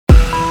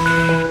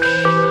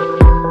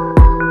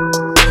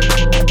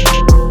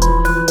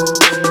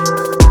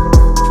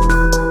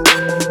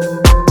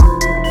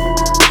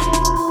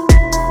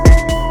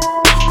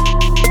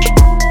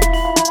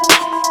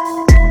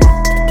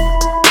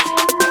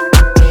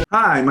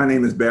Hi, my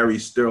name is Barry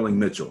Sterling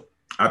Mitchell.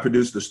 I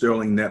produce the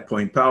Sterling Net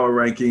Point Power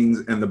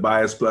Rankings and the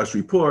Bias Plus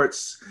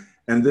reports,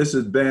 and this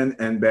is Ben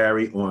and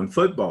Barry on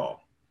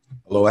football.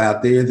 Hello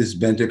out there. This is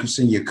Ben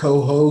Dickerson, your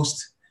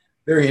co-host.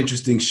 Very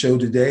interesting show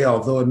today,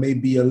 although it may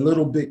be a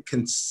little bit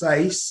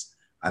concise.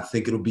 I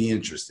think it'll be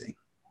interesting.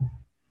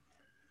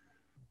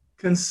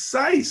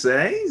 Concise,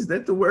 eh? Is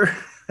that the word?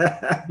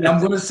 I'm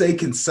going to say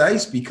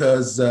concise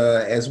because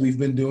as we've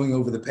been doing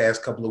over the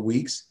past couple of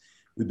weeks,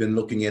 we've been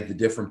looking at the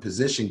different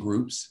position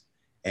groups,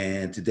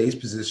 and today's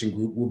position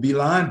group will be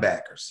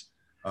linebackers.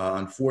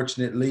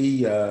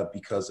 Unfortunately,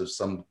 because of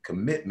some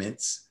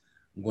commitments,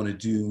 I'm going to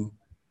do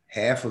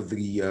half of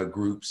the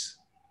groups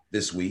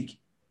this week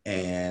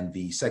and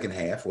the second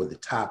half or the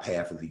top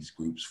half of these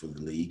groups for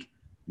the league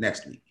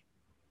next week.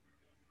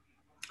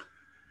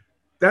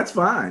 That's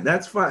fine.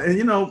 That's fine.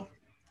 And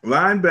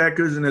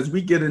linebackers, and as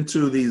we get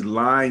into these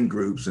line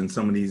groups and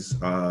some of these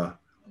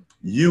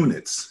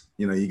units,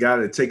 you got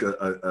to take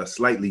a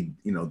slightly,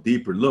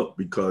 deeper look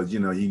because,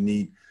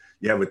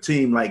 you have a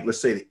team like, let's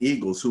say, the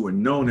Eagles, who were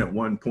known at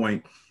one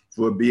point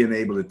for being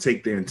able to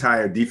take their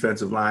entire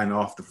defensive line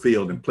off the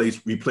field and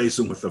replace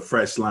them with a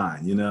fresh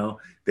line.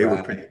 They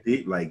were pretty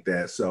deep like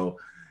that. So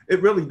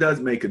it really does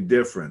make a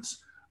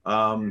difference.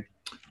 We're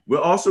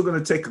also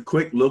going to take a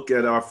quick look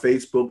at our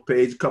Facebook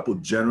page, a couple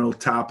of general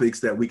topics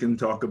that we can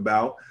talk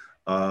about.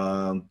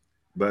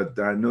 But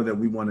I know that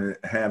we want to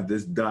have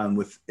this done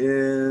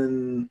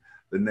within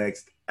the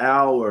next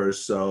hour or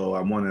so.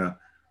 I want to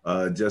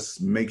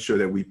just make sure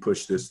that we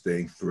push this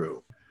thing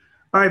through.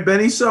 All right,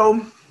 Benny.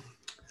 So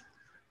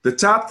the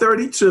top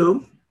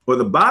 32, or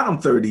the bottom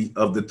 30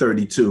 of the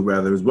 32,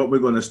 rather, is what we're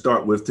going to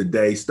start with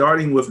today.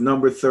 Starting with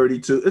number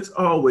 32, it's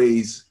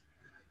always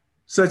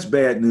such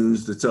bad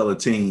news to tell a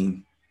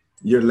team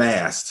you're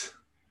last.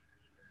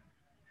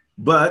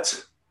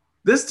 But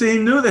this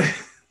team knew that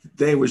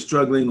they were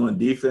struggling on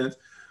defense.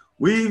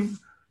 We've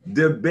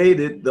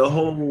debated the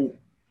whole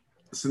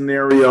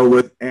scenario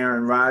with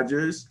Aaron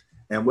Rodgers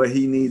and what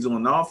he needs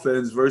on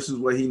offense versus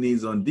what he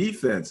needs on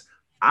defense.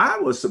 I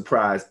was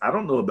surprised, I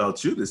don't know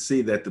about you, to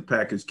see that the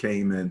Packers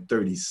came in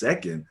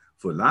 32nd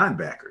for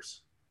linebackers.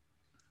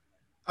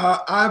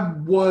 I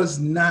was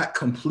not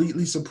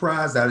completely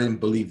surprised. I didn't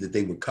believe that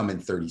they would come in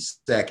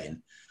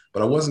 32nd,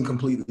 but I wasn't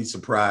completely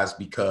surprised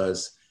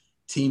because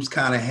teams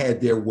kind of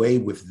had their way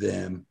with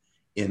them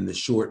in the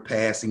short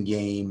passing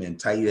game, and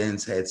tight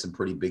ends had some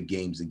pretty big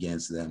games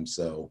against them.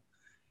 So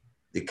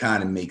it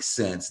kind of makes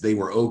sense. They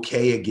were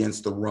okay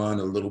against the run,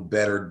 a little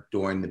better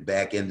during the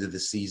back end of the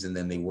season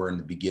than they were in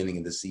the beginning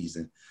of the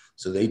season.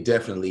 So they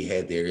definitely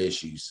had their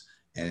issues.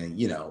 And,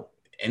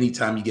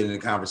 anytime you get in a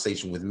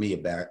conversation with me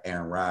about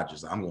Aaron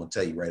Rodgers, I'm going to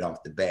tell you right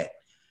off the bat,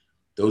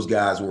 those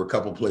guys were a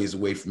couple plays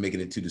away from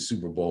making it to the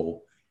Super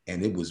Bowl,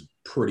 and it was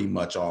pretty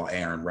much all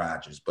Aaron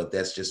Rodgers. But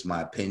that's just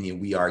my opinion.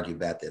 We argue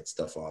about that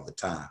stuff all the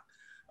time.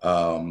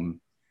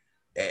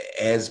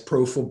 As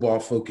Pro Football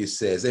Focus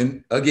says,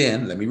 and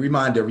again, let me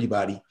remind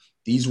everybody,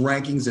 these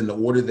rankings in the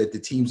order that the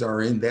teams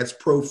are in, that's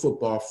Pro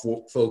Football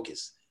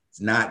Focus. It's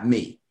not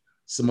me.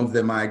 Some of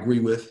them I agree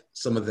with,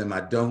 some of them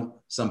I don't.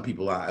 Some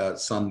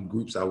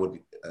groups I would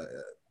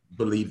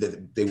believe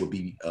that they would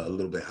be a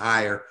little bit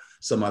higher.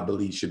 Some I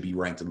believe should be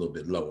ranked a little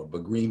bit lower.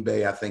 But Green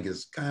Bay, I think,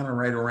 is kind of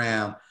right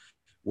around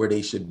where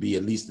they should be,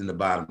 at least in the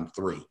bottom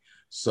three.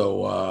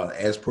 So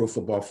as Pro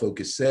Football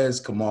Focus says,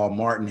 Kamal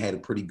Martin had a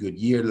pretty good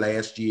year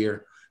last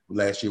year.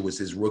 Last year was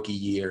his rookie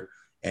year,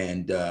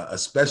 and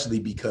especially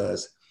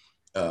because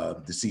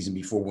the season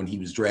before when he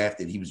was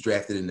drafted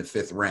in the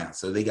 5th round.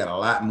 So they got a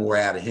lot more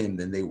out of him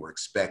than they were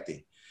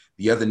expecting.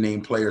 The other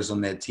named players on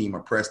that team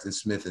are Preston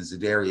Smith and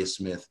Zadarius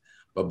Smith.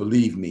 But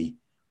believe me,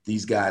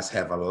 these guys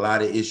have a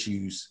lot of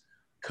issues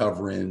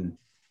covering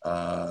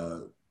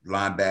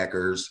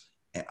linebackers.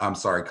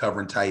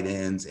 Covering tight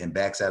ends and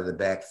backs out of the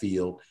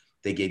backfield.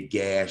 They get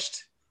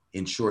gashed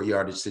in short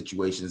yardage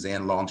situations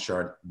and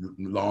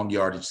long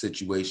yardage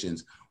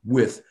situations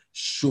with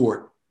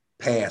short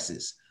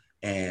passes.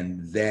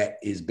 And that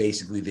is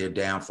basically their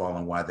downfall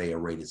and why they are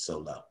rated so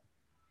low.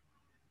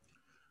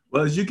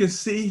 Well, as you can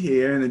see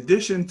here, in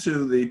addition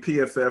to the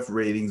PFF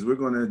ratings, we're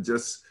going to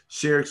just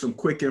share some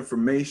quick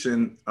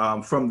information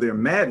from their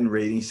Madden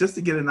ratings just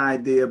to get an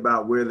idea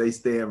about where they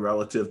stand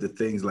relative to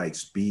things like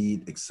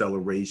speed,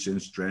 acceleration,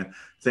 strength,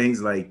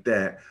 things like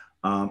that,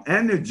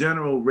 and their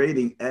general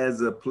rating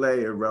as a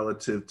player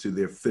relative to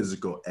their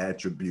physical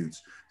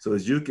attributes. So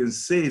as you can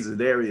see,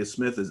 Zadarius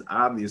Smith is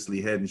obviously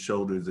head and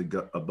shoulders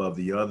above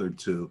the other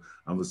two.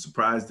 I was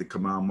surprised that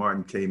Kamal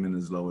Martin came in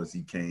as low as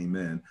he came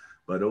in.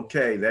 But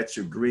okay, that's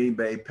your Green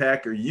Bay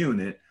Packer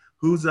unit.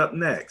 Who's up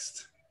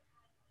next?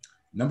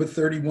 Number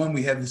 31,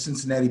 we have the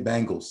Cincinnati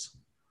Bengals.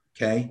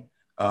 Okay.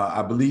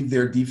 I believe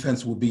their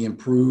defense will be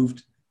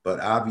improved, but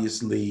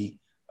obviously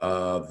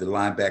the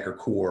linebacker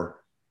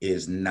core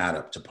is not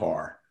up to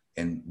par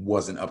and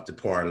wasn't up to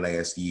par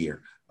last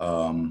year.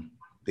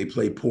 They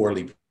played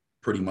poorly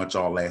pretty much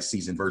all last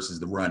season versus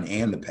the run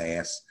and the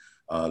pass.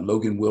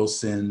 Logan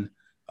Wilson,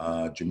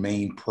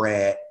 Jermaine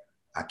Pratt,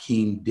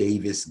 Akeem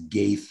Davis,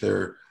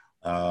 Gaither,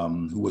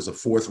 who was a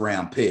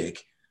 4th-round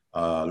pick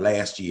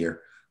last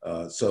year.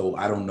 So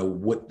I don't know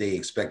what they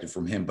expected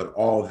from him, but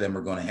all of them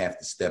are going to have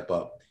to step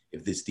up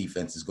if this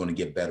defense is going to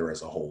get better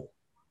as a whole.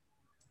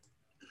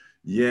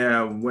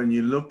 Yeah, when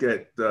you look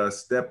at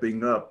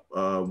stepping up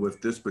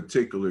with this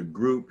particular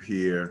group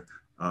here,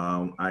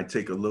 I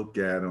take a look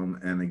at them,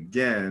 and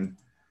again,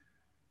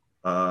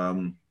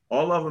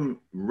 all of them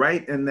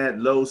right in that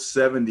low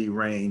 70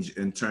 range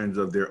in terms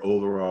of their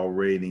overall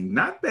rating.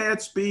 Not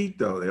bad speed,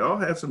 though. They all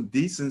have some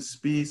decent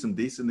speed, some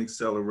decent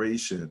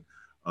acceleration.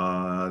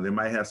 They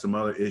might have some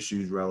other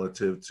issues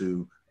relative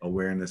to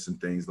awareness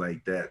and things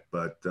like that.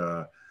 But,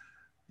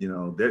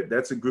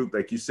 that's a group,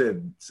 like you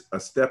said,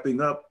 stepping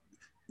up.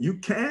 You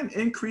can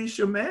increase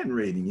your Madden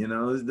rating.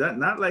 It's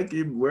not like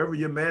wherever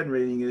your Madden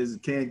rating is,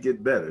 it can't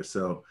get better.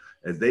 So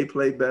as they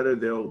play better,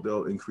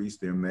 they'll increase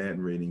their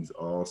Madden ratings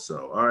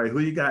also. All right, who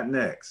you got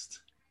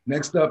next?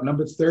 Next up,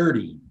 number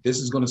 30. This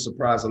is going to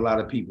surprise a lot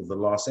of people. The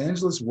Los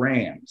Angeles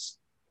Rams.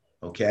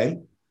 Okay.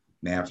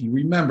 Now, if you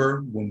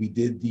remember, when we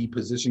did the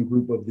position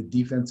group of the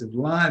defensive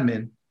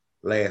linemen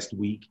last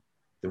week,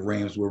 the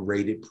Rams were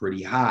rated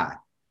pretty high.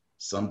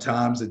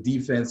 Sometimes a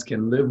defense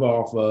can live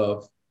off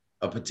of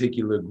a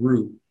particular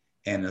group,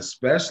 and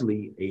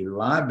especially a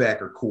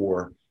linebacker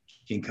core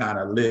can kind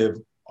of live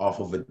off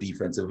of a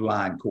defensive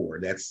line core.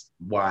 That's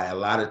why a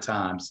lot of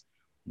times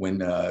when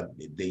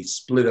they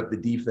split up the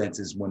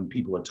defenses, when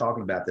people are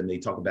talking about them, they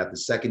talk about the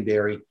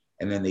secondary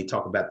and then they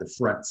talk about the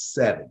front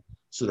 7.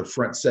 So the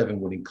front 7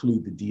 would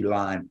include the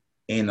D-line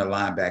and the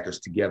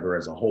linebackers together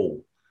as a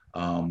whole.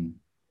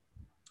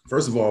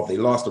 First of all, they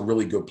lost a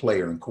really good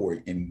player in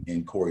Corey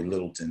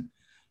Littleton.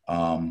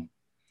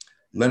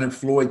 Leonard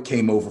Floyd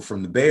came over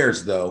from the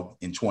Bears, though,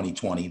 in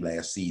 2020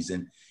 last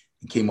season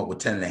and came up with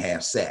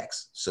 10.5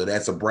 sacks. So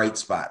that's a bright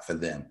spot for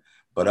them.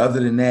 But other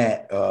than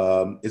that,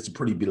 it's a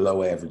pretty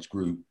below average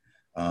group.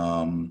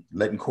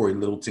 Letting Corey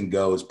Littleton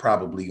go is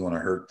probably going to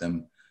hurt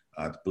them.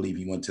 I believe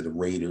he went to the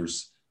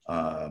Raiders.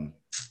 I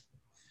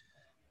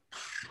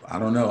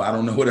don't know. I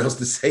don't know what else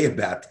to say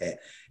about that.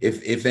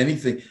 If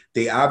anything,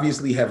 they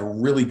obviously have a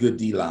really good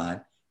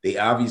D-line. They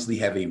obviously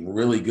have a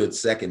really good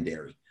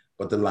secondary,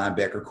 but the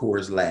linebacker core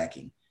is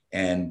lacking.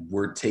 And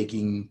we're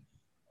taking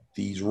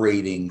these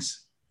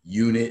ratings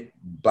unit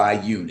by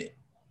unit.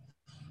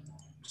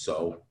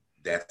 So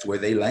that's where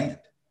they land.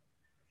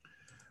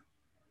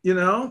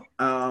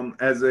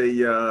 As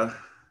a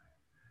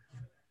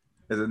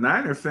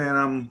Niner fan,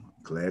 I'm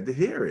glad to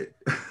hear it.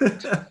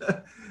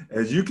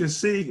 As you can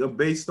see,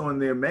 based on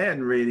their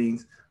Madden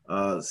ratings,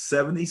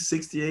 70,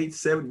 68,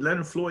 70,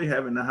 Leonard Floyd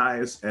having the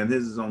highest, and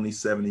his is only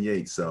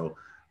 78. So,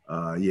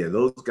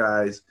 those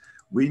guys,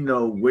 we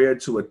know where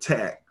to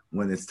attack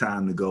when it's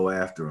time to go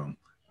after them,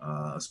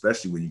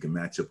 especially when you can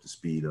match up the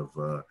speed of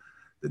the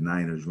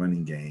Niners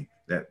running game.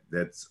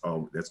 That's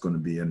going to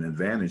be an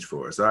advantage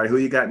for us. All right, who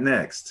you got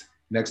next?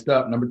 Next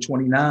up, number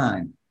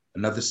 29,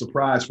 another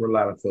surprise for a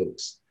lot of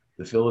folks,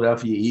 the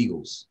Philadelphia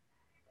Eagles.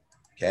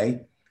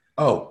 Okay.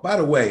 Oh, by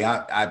the way,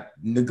 I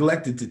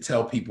neglected to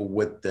tell people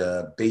what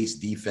the base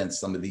defense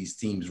some of these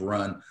teams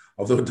run,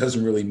 although it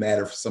doesn't really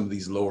matter for some of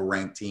these lower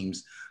ranked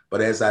teams.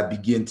 But as I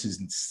begin to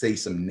say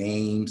some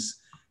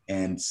names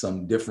and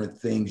some different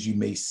things, you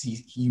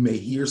may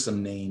hear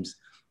some names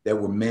that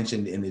were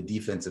mentioned in the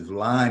defensive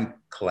line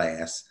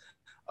class.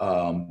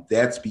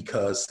 That's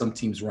because some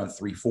teams run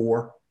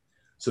 3-4.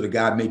 So the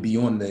guy may be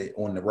on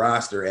the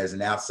roster as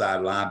an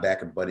outside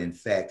linebacker, but in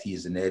fact, he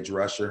is an edge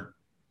rusher.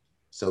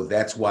 So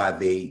that's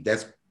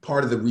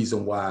part of the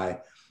reason why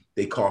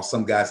they call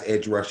some guys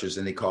edge rushers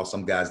and they call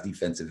some guys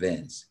defensive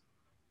ends.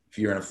 If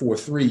you're in a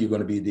 4-3, you're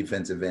going to be a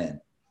defensive end.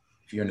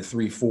 If you're in a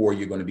 3-4,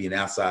 you're going to be an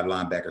outside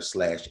linebacker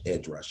 /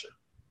 edge rusher.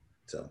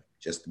 So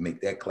just to make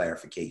that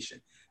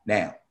clarification.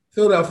 Now,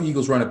 Philadelphia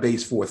Eagles run a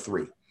base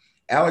 4-3.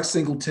 Alex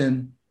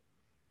Singleton,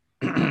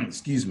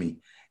 excuse me,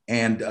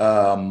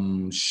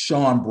 and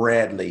Sean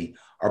Bradley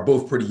are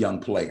both pretty young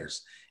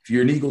players. If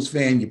you're an Eagles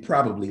fan, you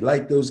probably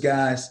like those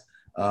guys.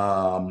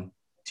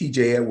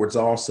 TJ Edwards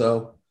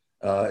also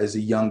is a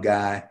young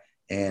guy,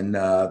 and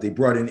they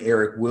brought in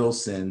Eric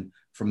Wilson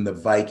from the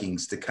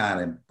Vikings to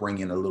kind of bring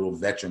in a little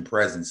veteran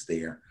presence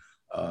there,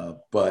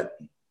 but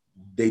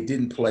they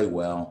didn't play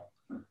well.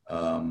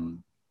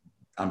 I'm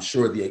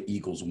sure the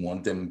Eagles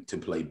want them to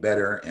play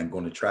better and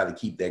going to try to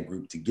keep that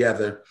group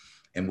together.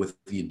 And with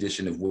the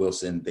addition of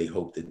Wilson, they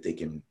hope that they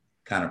can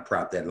kind of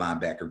prop that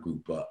linebacker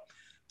group up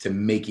to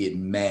make it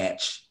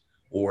match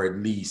or at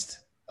least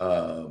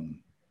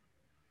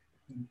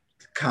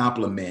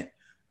complement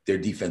their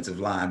defensive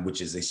line,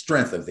 which is a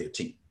strength of their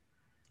team.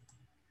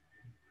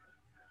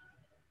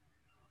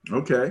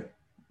 Okay.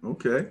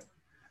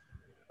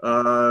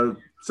 So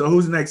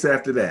who's next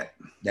after that?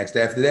 Next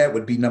after that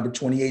would be number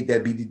 28.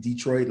 That'd be the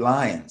Detroit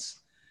Lions.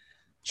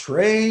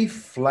 Trey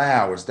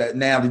Flowers.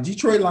 Now the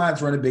Detroit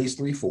Lions run a base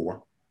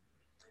 3-4.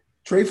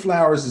 Trey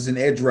Flowers is an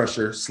edge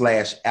rusher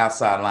 /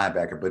 outside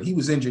linebacker, but he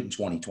was injured in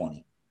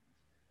 2020.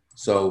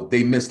 So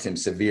they missed him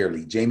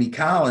severely. Jamie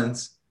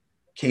Collins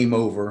came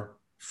over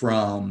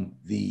from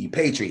the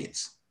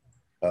Patriots.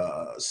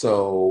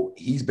 So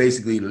he's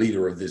basically the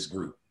leader of this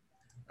group.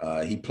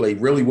 He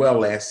played really well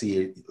last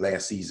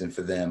season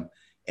for them,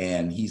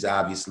 and he's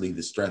obviously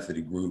the strength of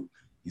the group.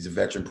 He's a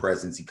veteran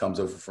presence. He comes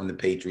over from the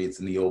Patriots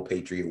in the old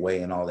Patriot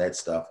way and all that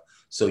stuff.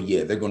 So,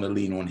 yeah, they're going to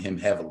lean on him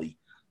heavily.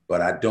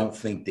 But I don't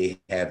think they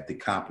have the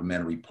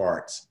complementary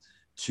parts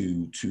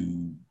to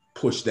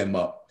push them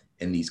up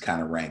in these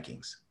kind of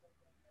rankings.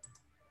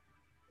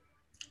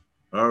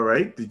 All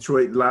right,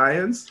 Detroit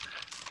Lions.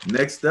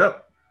 Next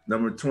up,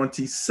 number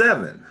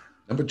 27.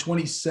 Number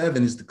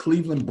 27 is the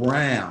Cleveland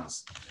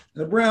Browns.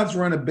 The Browns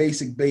run a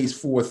basic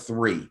base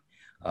 4-3.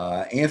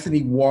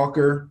 Anthony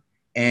Walker,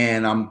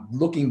 and I'm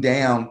looking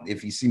down,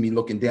 if you see me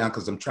looking down,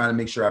 because I'm trying to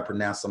make sure I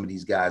pronounce some of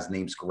these guys'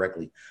 names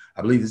correctly.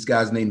 I believe this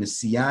guy's name is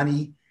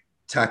Siani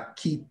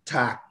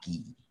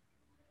Takitaki.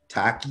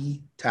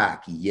 Taki.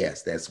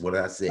 Yes, that's what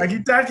I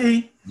said.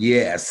 Taki.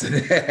 Yes.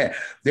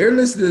 They're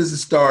listed as the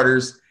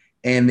starters,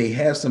 and they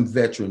have some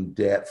veteran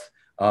depth.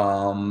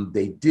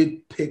 They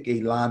did pick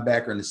a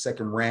linebacker in the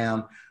second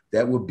round.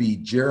 That would be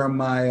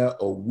Jeremiah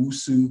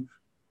Owusu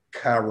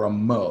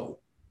Karamo.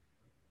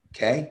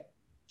 Okay?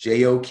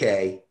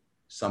 J-O-K.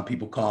 Some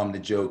people call him the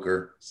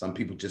Joker. Some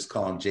people just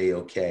call him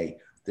J-O-K.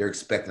 They're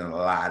expecting a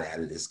lot out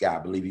of this guy. I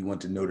believe he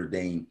went to Notre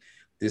Dame.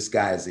 This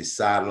guy is a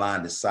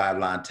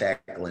sideline-to-sideline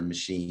tackling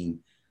machine.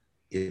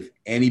 If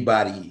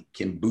anybody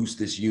can boost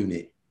this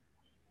unit,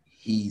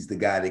 he's the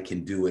guy that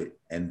can do it,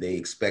 and they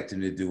expect him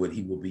to do it.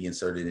 He will be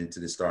inserted into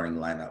the starting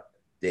lineup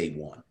day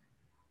one.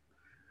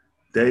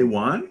 Day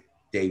one?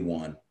 Day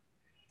one.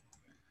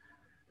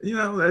 You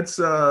know, that's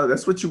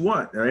what you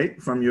want, right?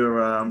 From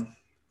your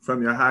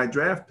high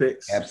draft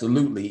picks.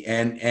 Absolutely.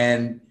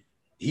 And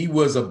he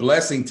was a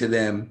blessing to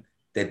them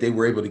that they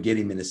were able to get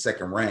him in the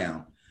second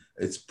round.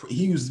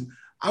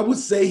 I would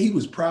say he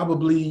was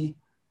probably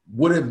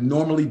would have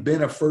normally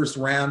been a first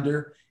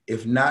rounder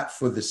if not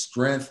for the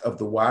strength of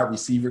the wide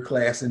receiver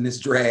class in this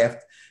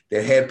draft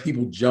that had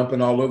people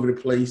jumping all over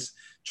the place,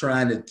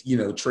 trying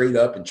to, trade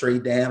up and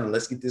trade down and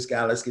let's get this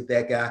guy, let's get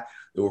that guy.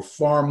 There were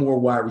far more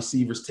wide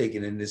receivers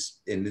taken in this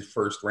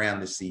first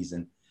round this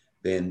season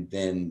than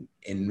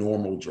in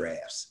normal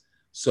drafts.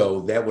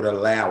 So that would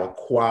allow a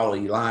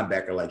quality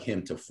linebacker like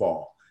him to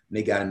fall. And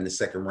they got him in the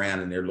second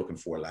round, and they're looking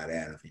for a lot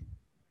out of him.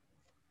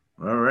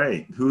 All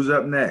right. Who's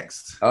up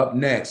next? Up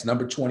next,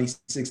 number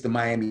 26, the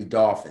Miami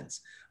Dolphins.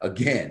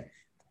 Again,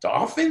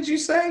 Dolphins, you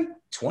say?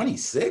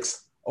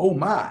 26? Oh,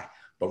 my.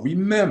 But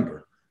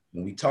remember,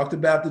 when we talked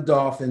about the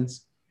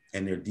Dolphins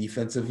and their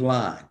defensive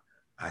line,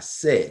 I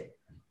said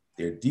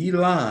their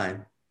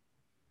D-line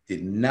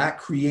did not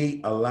create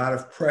a lot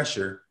of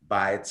pressure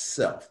by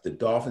itself. The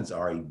Dolphins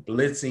are a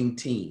blitzing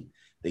team.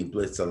 They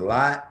blitz a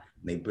lot.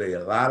 They play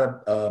a lot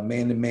of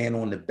man-to-man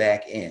on the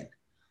back end.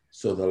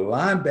 So the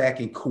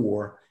linebacking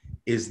core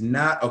is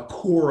not a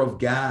core of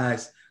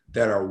guys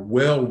that are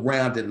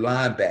well-rounded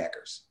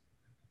linebackers,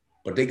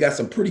 but they got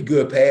some pretty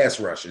good pass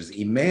rushers.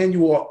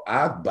 Emmanuel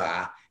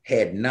Agba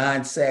had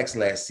 9 sacks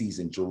last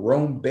season.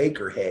 Jerome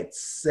Baker had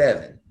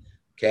 7.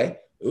 Okay,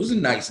 those are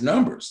nice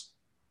numbers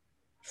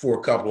for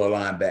a couple of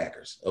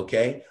linebackers.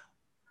 Okay,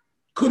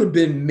 could have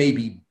been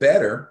maybe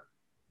better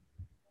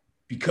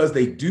because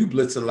they do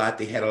blitz a lot.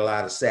 They had a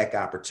lot of sack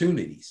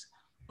opportunities,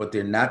 but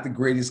they're not the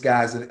greatest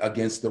guys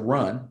against the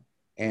run.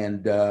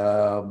 And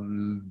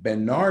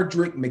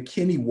Benardrick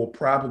McKinney will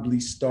probably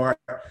start.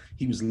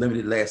 He was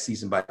limited last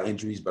season by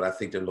injuries, but I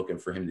think they're looking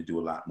for him to do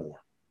a lot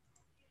more.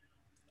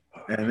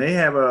 And they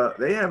have a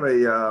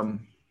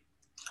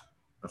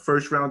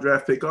first round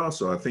draft pick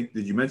also. I think,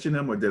 did you mention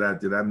him or did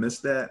I miss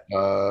that?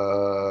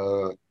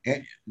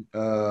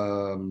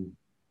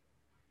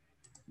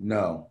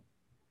 No,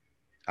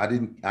 I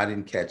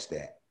didn't catch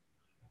that.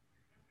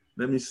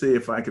 Let me see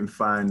if I can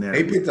find that.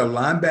 They picked a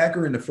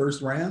linebacker in the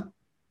first round.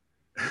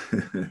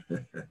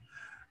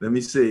 Let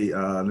me see.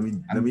 Let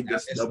me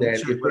just double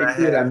check what I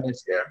had. I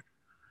missed that.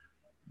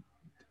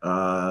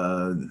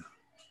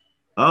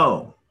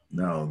 Oh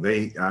no,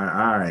 they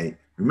all right.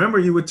 Remember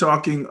you were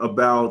talking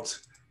about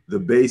the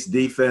base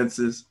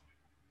defenses.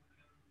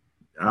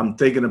 I'm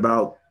thinking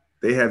about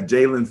they have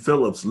Jalen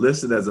Phillips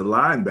listed as a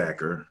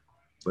linebacker,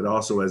 but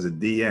also as a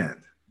D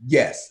end.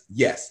 Yes.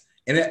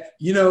 And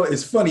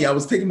it's funny. I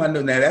was taking my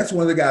note. Now that's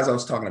one of the guys I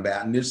was talking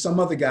about, and there's some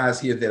other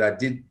guys here that I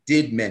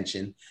did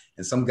mention,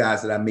 and some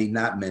guys that I may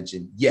not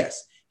mention.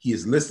 Yes, he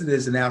is listed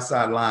as an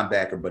outside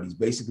linebacker, but he's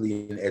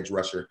basically an edge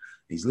rusher.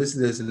 He's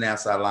listed as an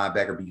outside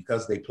linebacker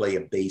because they play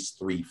a base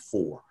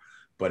 3-4.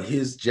 But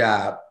his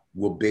job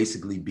will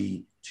basically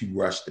be to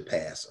rush the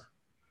passer.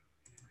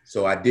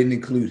 So I didn't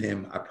include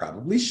him. I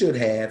probably should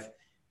have.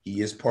 He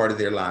is part of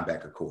their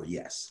linebacker core.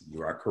 Yes,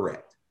 you are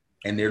correct.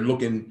 And they're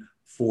looking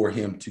for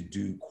him to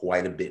do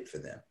quite a bit for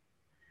them.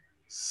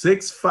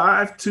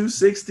 6'5",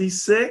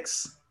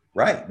 266.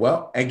 Right.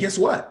 Well, and guess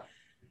what?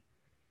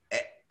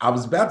 I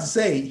was about to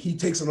say he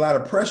takes a lot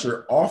of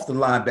pressure off the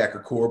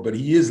linebacker core, but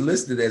he is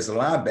listed as a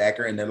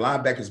linebacker, and the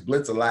linebackers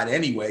blitz a lot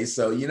anyway.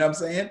 So, you know what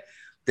I'm saying?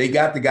 They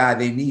got the guy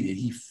they needed.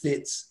 He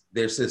fits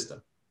their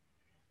system.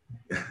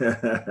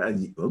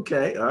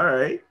 Okay. All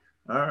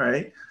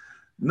right.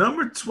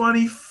 Number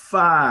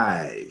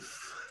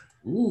 25.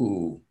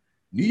 Ooh,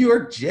 New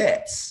York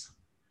Jets.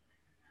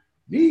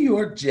 New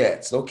York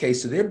Jets. Okay,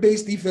 so their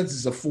base defense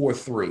is a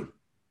 4-3.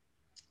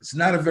 It's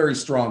not a very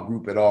strong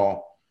group at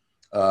all,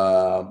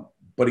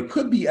 but it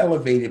could be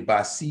elevated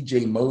by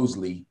C.J.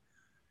 Mosley,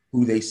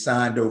 who they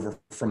signed over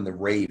from the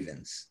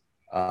Ravens.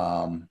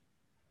 Only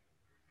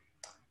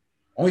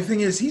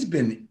thing is he's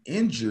been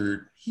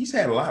injured. He's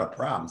had a lot of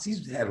problems.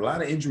 He's had a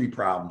lot of injury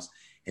problems,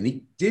 and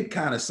he did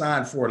kind of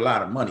sign for a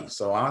lot of money.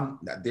 So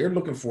they're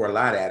looking for a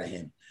lot out of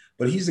him.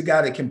 But he's a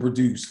guy that can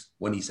produce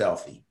when he's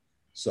healthy.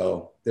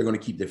 So they're going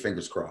to keep their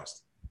fingers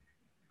crossed.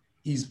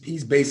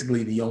 He's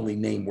basically the only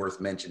name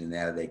worth mentioning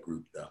out of that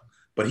group, though.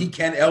 But he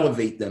can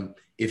elevate them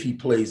if he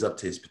plays up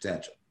to his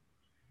potential.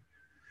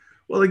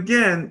 Well,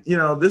 again,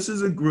 this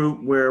is a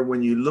group where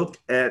when you look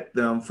at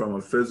them from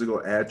a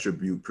physical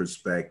attribute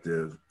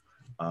perspective,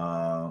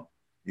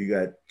 you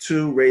got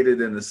two rated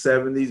in the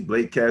 70s,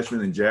 Blake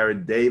Cashman and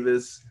Jared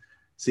Davis.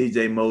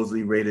 C.J.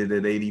 Mosley rated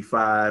at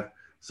 85.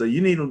 So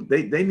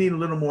they need a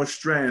little more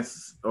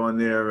strength on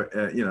their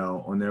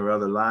on their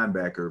other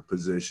linebacker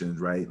positions,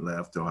 right,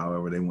 left, or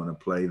however they want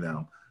to play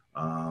them.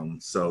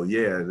 So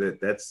yeah,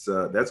 that's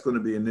going to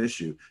be an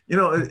issue.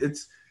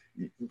 It's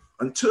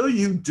until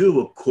you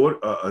do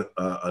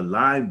a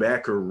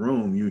linebacker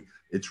room,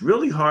 it's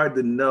really hard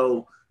to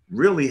know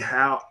really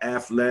how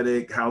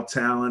athletic, how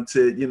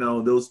talented,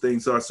 those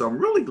things are. So I'm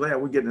really glad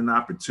we're getting an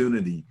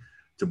opportunity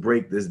to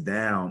break this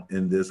down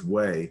in this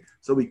way.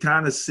 So we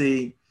kind of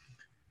see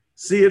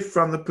it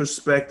from the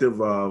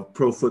perspective of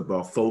Pro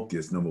Football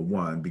Focus, number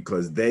one,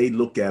 because they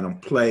look at them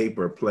play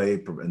per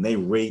play, and they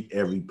rate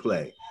every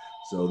play.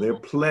 So their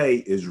play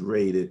is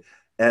rated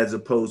as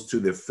opposed to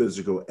their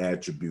physical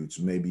attributes.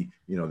 Maybe,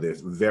 they're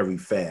very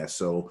fast.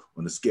 So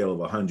on the scale of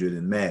 100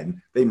 in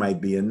Madden, they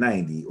might be a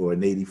 90 or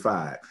an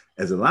 85.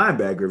 As a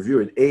linebacker, if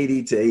you're an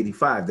 80 to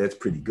 85, that's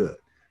pretty good,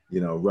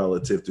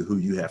 relative to who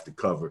you have to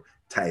cover,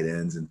 tight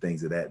ends and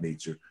things of that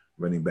nature,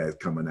 running backs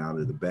coming out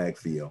of the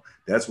backfield.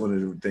 That's one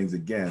of the things,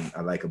 again,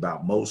 I like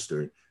about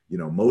Mostert.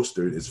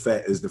 Mostert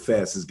is the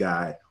fastest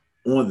guy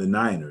on the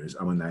Niners.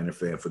 I'm a Niner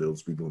fan for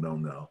those people who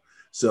don't know.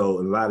 So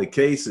in a lot of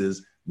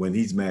cases, when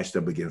he's matched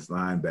up against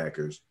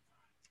linebackers,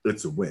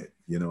 it's a win.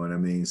 You know what I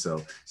mean?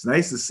 So it's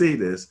nice to see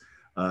this,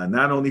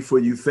 not only for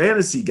you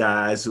fantasy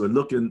guys who are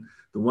looking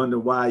to wonder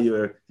why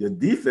your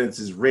defense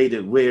is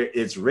rated where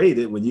it's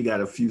rated when you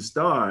got a few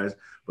stars,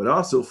 but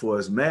also for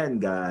us Madden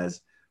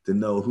guys to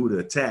know who to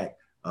attack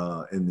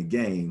in the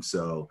game.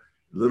 So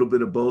a little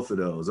bit of both of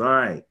those. All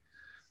right.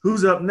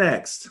 Who's up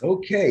next?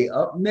 Okay,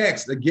 up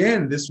next.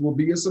 Again, this will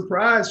be a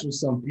surprise for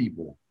some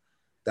people.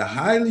 The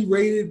highly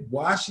rated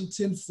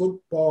Washington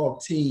football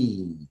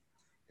team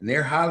and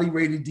their highly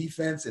rated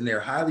defense and their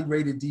highly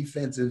rated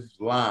defensive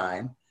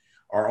line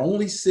are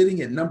only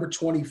sitting at number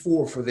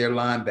 24 for their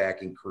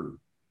linebacking crew.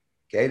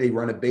 Okay, they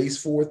run a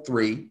base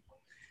 4-3.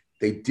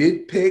 They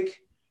did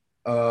pick,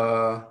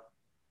 they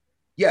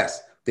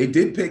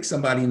did pick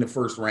somebody in the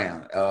first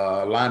round,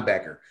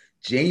 linebacker.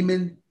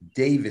 Jamin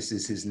Davis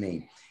is his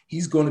name.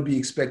 He's going to be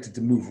expected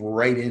to move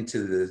right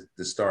into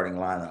the starting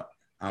lineup.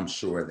 I'm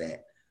sure of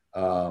that.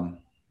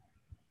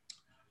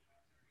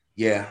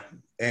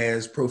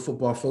 As Pro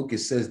Football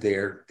Focus says,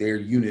 their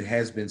unit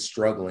has been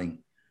struggling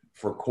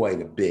for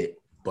quite a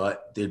bit,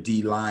 but their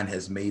D-line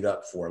has made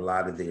up for a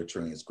lot of their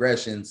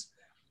transgressions,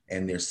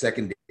 and their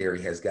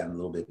secondary has gotten a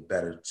little bit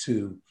better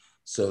too.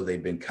 So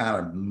they've been kind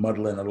of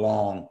muddling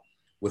along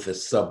with a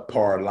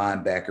subpar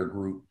linebacker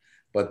group,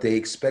 but they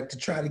expect to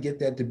try to get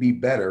that to be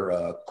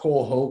better.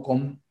 Cole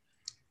Holcomb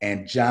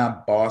and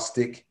John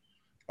Bostic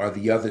are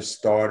the other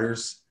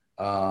starters.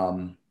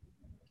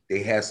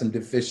 They have some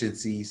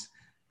deficiencies,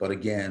 but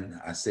again,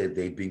 I said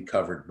they've been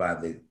covered by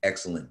the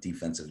excellent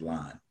defensive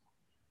line.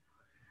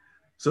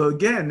 So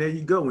again, there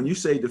you go. When you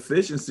say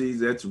deficiencies,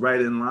 that's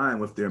right in line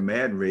with their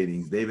Madden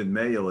ratings. David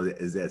Mayo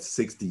is at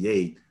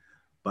 68,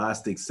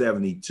 Bostic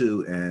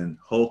 72, and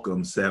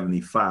Holcomb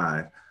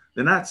 75.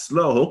 They're not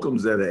slow.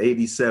 Holcomb's at an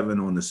 87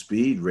 on the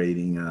speed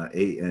rating,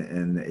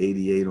 and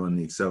 88 on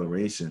the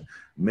acceleration.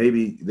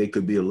 Maybe they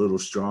could be a little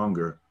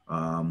stronger,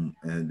 and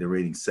they're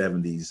rating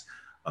 70s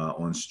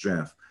on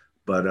strength.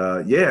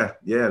 But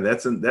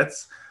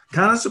that's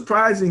kind of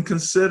surprising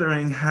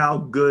considering how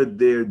good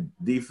their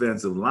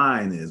defensive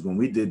line is. When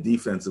we did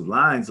defensive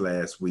lines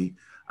last week,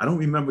 I don't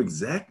remember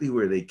exactly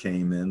where they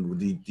came in.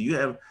 Do you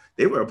have?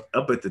 They were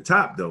up at the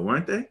top though,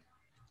 weren't they?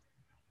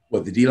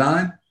 What, the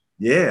D-line?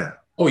 Yeah.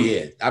 Oh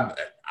yeah. I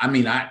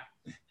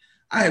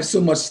have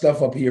so much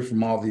stuff up here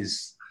from all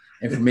this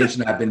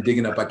information I've been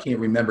digging up. I can't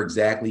remember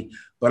exactly,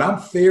 but I'm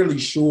fairly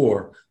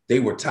sure they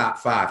were top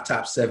 5,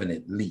 top 7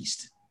 at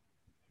least.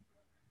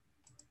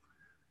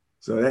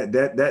 So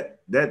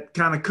that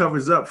kind of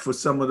covers up for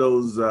some of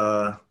those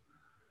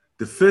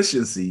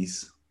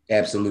deficiencies.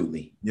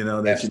 Absolutely.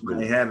 That you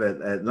might have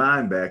at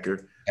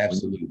linebacker.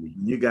 Absolutely.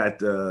 You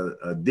got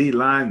a D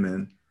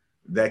lineman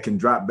that can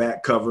drop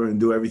back, cover, and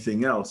do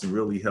everything else and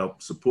really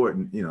help support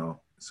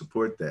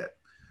that.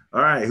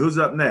 All right, who's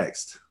up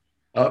next?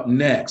 Up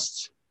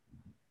next,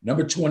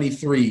 Number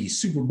 23,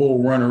 Super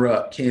Bowl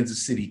runner-up,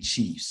 Kansas City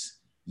Chiefs.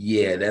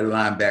 Yeah, that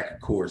linebacker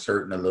core is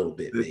hurting a little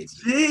bit, The baby.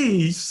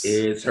 Chiefs.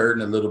 It's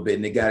hurting a little bit,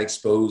 and it got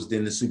exposed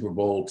in the Super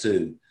Bowl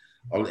too.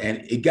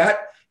 And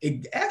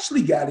it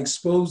actually got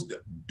exposed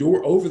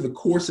over the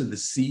course of the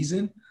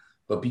season,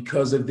 but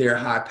because of their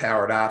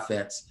high-powered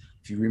offense,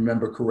 if you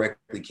remember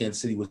correctly,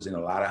 Kansas City was in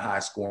a lot of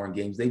high-scoring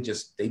games. They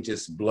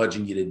just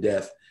bludgeon you to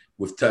death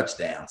with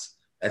touchdowns.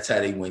 That's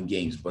how they win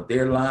games. But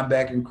their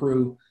linebacking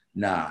crew,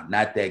 nah,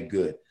 not that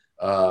good.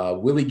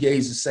 Willie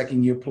Gay's a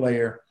second-year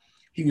player.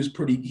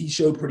 He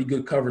showed pretty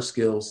good cover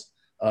skills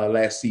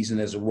last season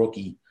as a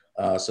rookie.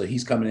 So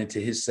he's coming into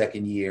his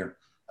second year.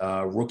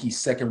 Rookie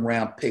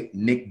second-round pick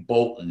Nick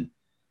Bolton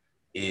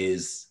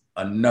is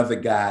another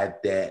guy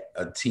that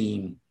a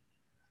team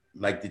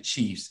like the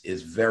Chiefs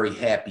is very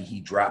happy he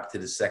dropped to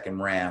the second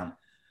round,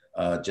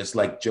 just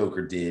like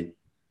Joker did.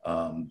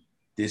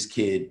 This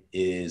kid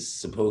is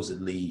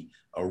supposedly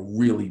a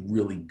really,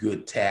 really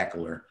good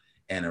tackler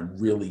and a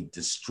really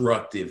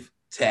destructive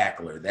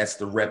tackler. That's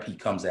the rep he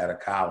comes out of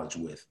college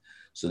with.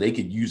 So they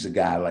could use a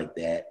guy like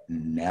that.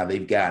 And now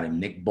they've got him,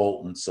 Nick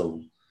Bolton.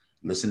 So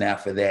listen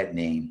out for that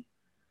name.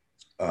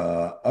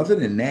 Other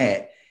than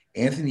that,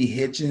 Anthony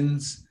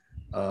Hitchens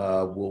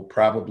will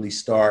probably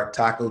start.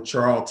 Taco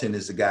Charlton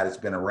is a guy that's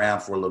been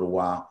around for a little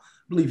while.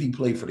 I believe he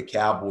played for the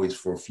Cowboys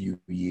for a few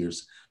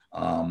years.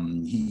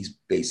 He's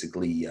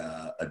basically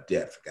a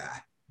depth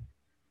guy.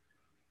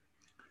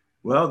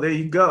 Well, there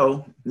you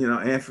go.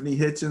 Anthony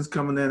Hitchens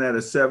coming in at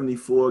a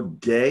 74.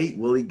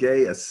 Willie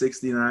Gay, a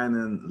 69,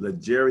 and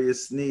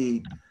L'Jarius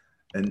Sneed,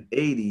 an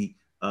 80.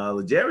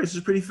 L'Jarius is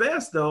pretty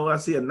fast, though. I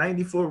see a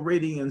 94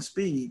 rating in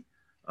speed.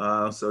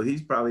 So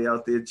he's probably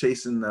out there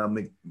chasing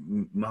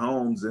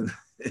Mahomes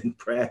in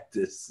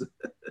practice.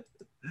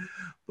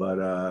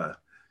 But,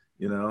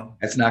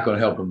 That's not going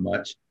to help him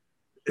much.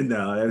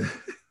 No.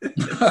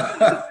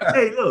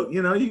 Hey, look,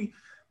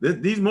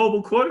 these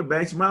mobile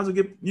quarterbacks, you might as well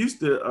get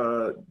used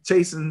to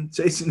chasing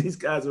these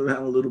guys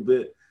around a little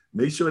bit.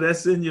 Make sure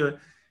that's in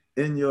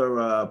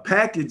your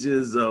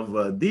packages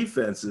of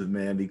defensive,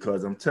 man,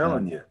 because I'm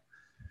telling you,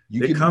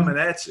 they're coming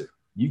at you.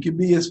 You can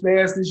be as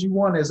fast as you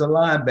want as a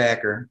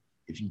linebacker.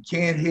 If you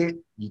can't hit,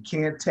 you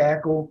can't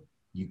tackle,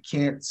 you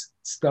can't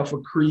stuff a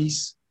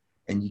crease,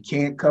 and you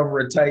can't cover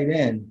a tight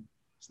end,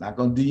 it's not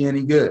going to do you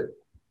any good.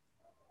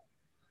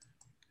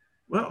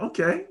 Well,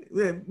 okay.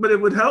 Yeah, but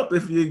it would help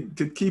if you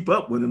could keep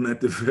up with them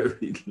at the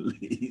very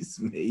least,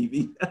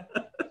 maybe.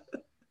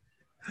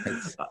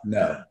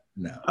 No.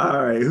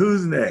 All right,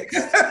 who's next?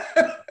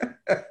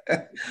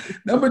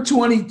 Number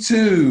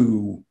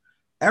 22,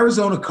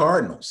 Arizona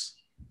Cardinals.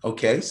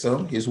 Okay, so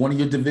here's one of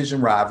your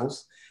division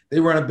rivals. They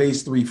run a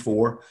base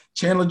 3-4.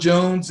 Chandler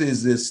Jones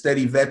is a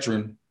steady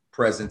veteran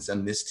presence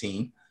on this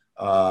team.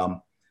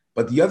 But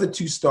the other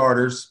two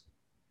starters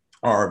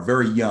are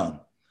very young.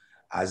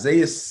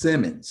 Isaiah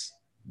Simmons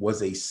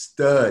was a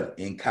stud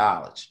in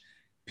college.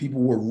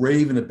 People were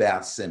raving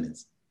about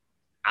Simmons.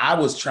 I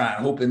was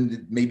hoping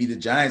that maybe the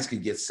Giants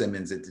could get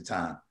Simmons at the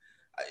time.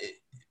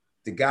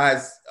 The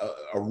guy's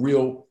a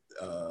real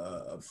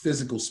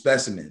physical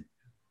specimen.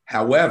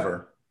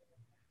 However,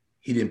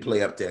 he didn't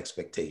play up to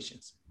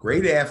expectations.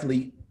 Great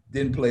athlete,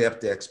 didn't play up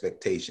to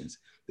expectations.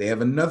 They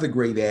have another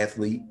great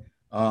athlete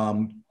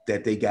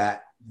that they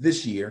got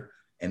this year,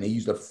 and they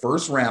used a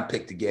first-round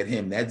pick to get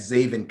him. That's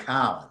Zaven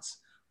Collins.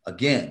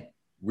 Again,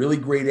 really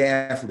great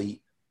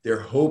athlete. They're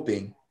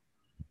hoping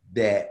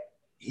that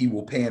he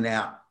will pan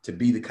out to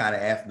be the kind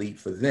of athlete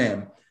for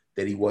them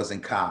that he was in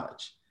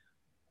college.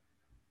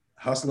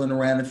 Hustling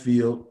around the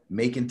field,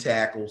 making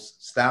tackles,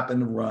 stopping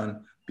the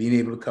run, being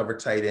able to cover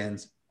tight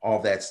ends, all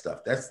that stuff.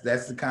 That's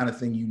the kind of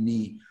thing you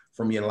need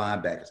from your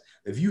linebackers.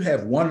 If you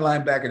have one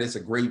linebacker that's a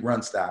great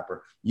run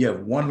stopper, you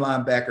have one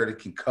linebacker that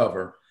can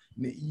cover,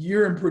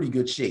 you're in pretty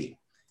good shape.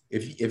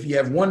 If you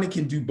have one that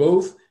can do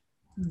both,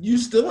 you're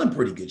still in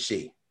pretty good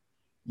shape,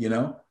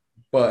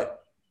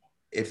 But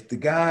if the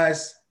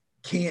guys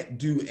can't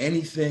do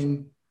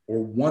anything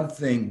or one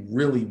thing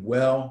really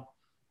well,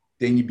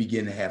 then you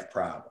begin to have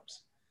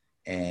problems.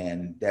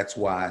 And that's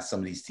why some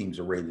of these teams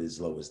are rated as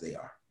low as they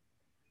are.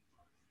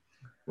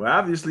 Well,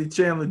 obviously,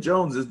 Chandler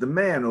Jones is the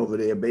man over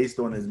there based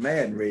on his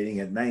Madden rating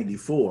at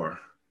 94.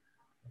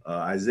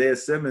 Isaiah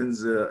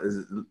Simmons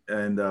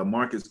and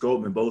Marcus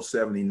Goldman both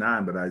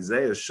 79, but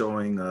Isaiah's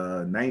showing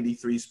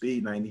 93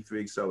 speed,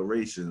 93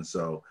 acceleration.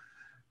 So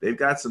they've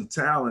got some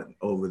talent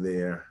over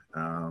there,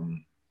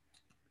 and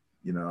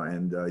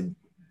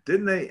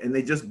didn't they? And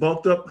they just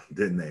bulked up,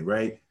 didn't they?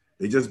 Right?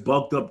 They just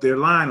bulked up their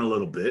line a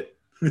little bit.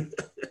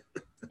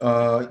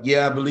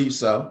 Yeah, I believe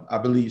so.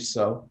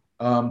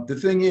 The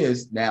thing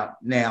is,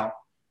 now,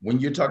 when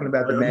you're talking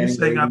about the Manning, you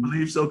saying I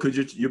believe so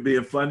because you're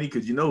being funny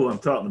because you know who I'm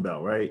talking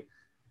about, right?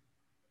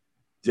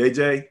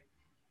 JJ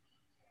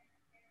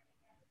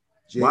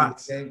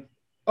Watt.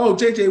 Oh,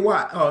 JJ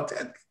Watt. Oh,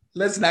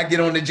 let's not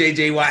get on the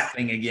JJ Watt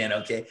thing again,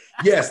 okay?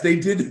 Yes, they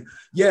did.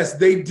 Yes,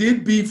 they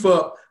did beef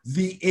up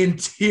the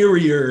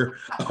interior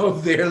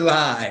of their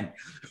line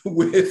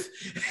with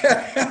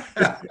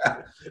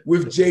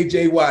with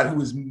J.J. Watt,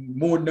 who is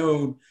more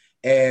known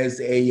as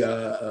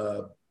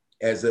a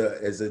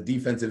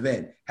defensive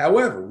end.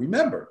 However,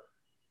 remember,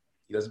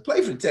 he doesn't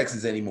play for the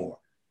Texans anymore,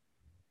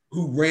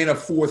 who ran a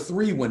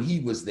 4-3 when he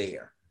was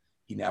there.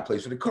 He now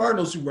plays for the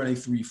Cardinals, who run a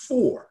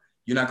 3-4.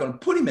 You're not going to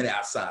put him at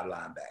outside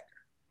linebacker.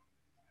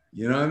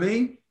 You know what I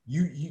mean?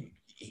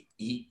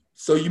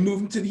 So you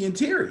move him to the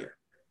interior.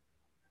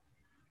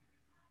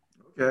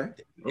 Okay.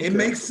 It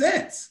makes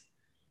sense.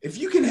 If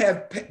you can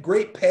have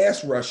great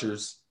pass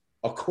rushers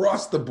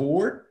across the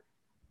board,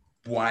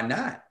 why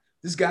not?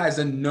 This guy's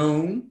a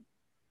known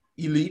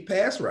elite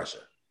pass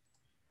rusher.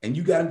 And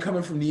you got him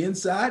coming from the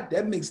inside,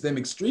 that makes them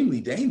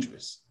extremely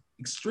dangerous.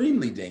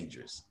 Extremely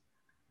dangerous.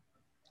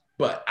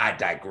 But I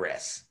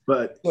digress.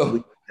 But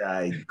we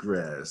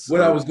digress.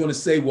 What I was going to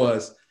say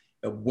was,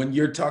 when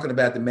you're talking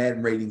about the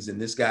Madden ratings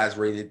and this guy's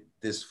rated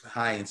this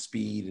high in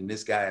speed and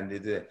this guy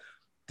and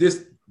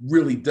this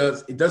really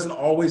does, it doesn't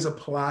always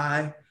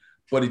apply,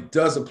 but it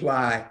does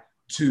apply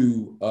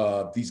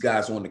to these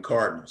guys on the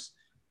Cardinals.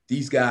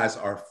 These guys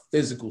are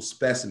physical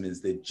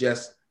specimens that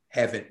just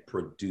haven't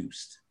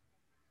produced.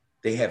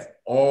 They have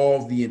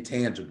all the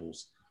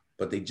intangibles,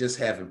 but they just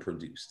haven't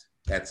produced.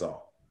 That's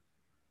all.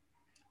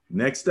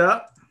 Next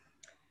up,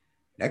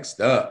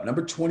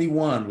 number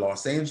 21,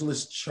 Los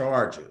Angeles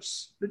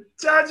Chargers. The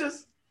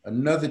Chargers.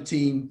 Another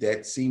team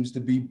that seems to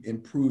be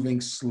improving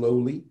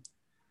slowly,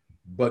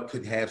 but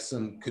could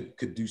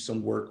do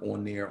some work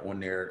on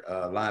their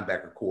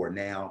linebacker core.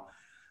 Now,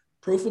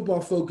 Pro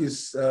Football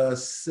Focus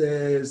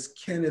says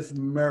Kenneth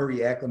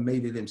Murray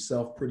acclimated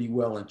himself pretty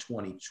well in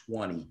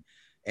 2020,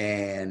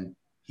 and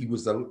he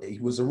was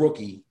a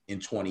rookie in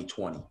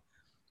 2020.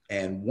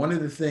 And one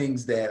of the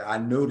things that I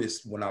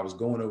noticed when I was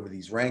going over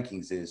these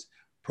rankings is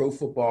Pro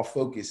Football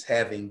Focus,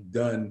 having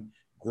done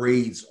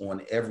grades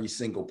on every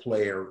single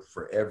player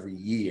for every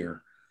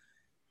year,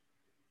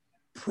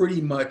 pretty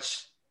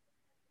much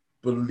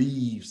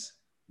believes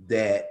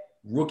that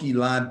rookie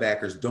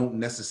linebackers don't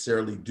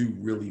necessarily do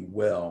really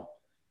well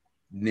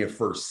in their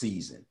first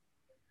season.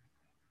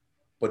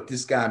 But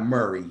this guy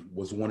Murray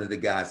was one of the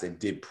guys that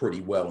did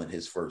pretty well in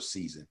his first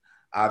season.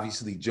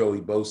 Obviously,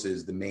 Joey Bosa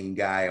is the main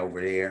guy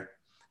over there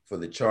for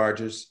the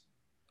Chargers.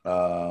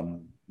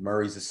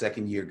 Murray's a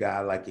second-year guy,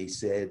 like they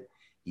said.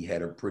 He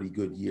had a pretty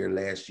good year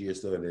last year,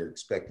 so they're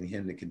expecting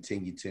him to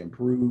continue to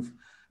improve.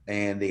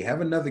 And they have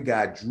another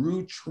guy,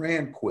 Drew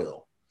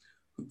Tranquill,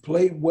 who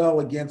played well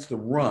against the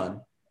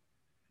run,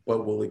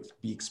 but will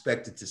be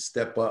expected to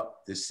step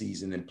up this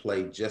season and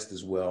play just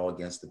as well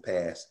against the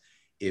pass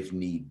if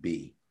need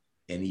be,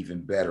 and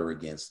even better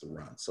against the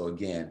run. So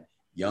again,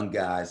 young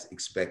guys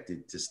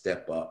expected to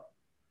step up.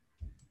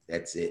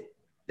 That's it.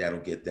 That'll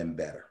get them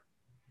better.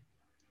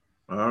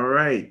 All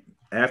right.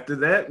 After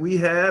that, we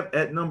have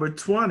at number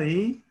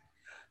 20,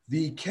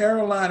 the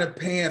Carolina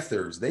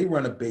Panthers. They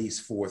run a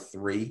base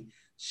 4-3.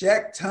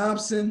 Shaq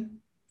Thompson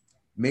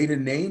made a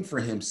name for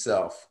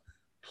himself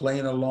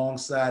playing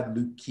alongside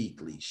Luke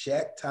Kuechly.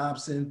 Shaq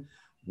Thompson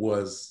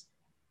was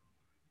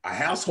a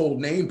household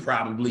name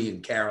probably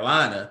in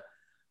Carolina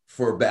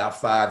for about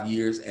 5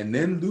 years, and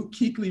then Luke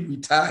Kuechly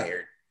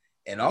retired,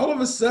 and all of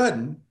a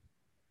sudden,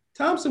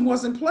 Thompson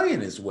wasn't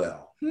playing as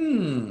well.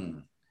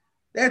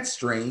 That's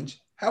strange.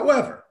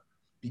 However,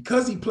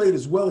 because he played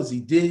as well as he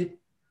did,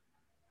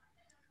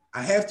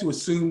 I have to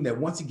assume that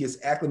once he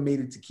gets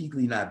acclimated to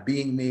Kuechly not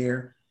being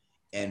there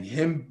and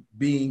him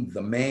being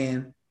the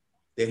man,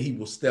 that he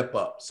will step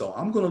up. So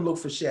I'm going to look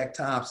for Shaq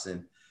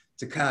Thompson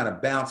to kind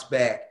of bounce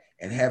back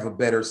and have a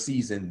better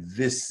season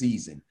this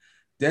season.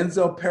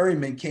 Denzel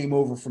Perryman came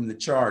over from the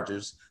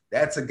Chargers.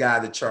 That's a guy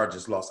the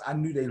Chargers lost. I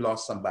knew they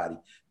lost somebody.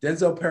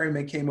 Denzel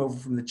Perryman came over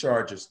from the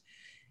Chargers.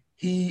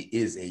 He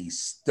is a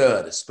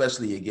stud,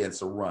 especially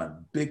against a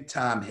run. Big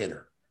time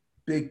hitter.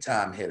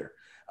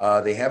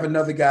 They have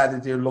another guy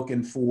that they're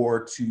looking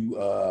for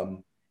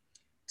to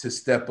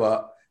step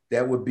up.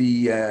 That would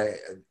be,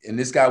 and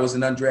this guy was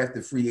an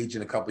undrafted free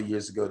agent a couple of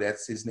years ago.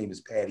 His name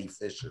is Patty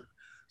Fisher.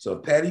 So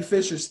if Patty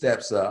Fisher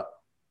steps up,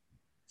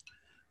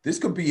 this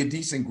could be a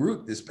decent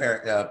group, this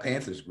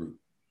Panthers group.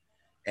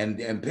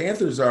 And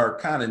Panthers are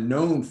kind of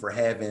known for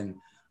having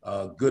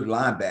good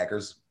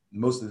linebackers.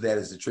 Most of that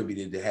is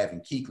attributed to having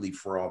Kuechly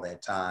for all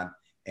that time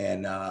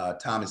and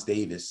Thomas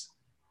Davis,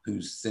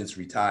 who's since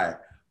retired.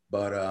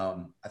 But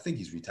I think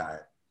he's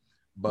retired.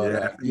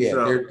 But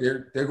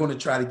they're going to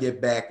try to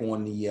get back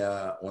on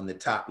the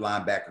top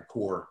linebacker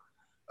core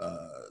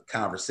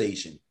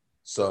conversation.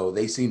 So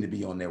they seem to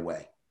be on their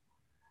way.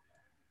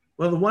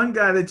 Well, the one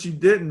guy that you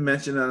didn't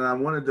mention, and I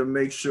wanted to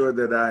make sure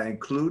that I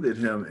included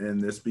him in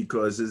this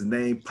because his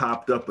name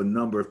popped up a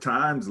number of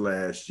times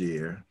last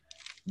year,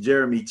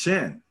 Jeremy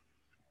Chinn.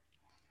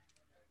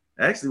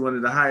 Actually, one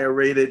of the higher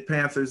rated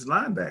Panthers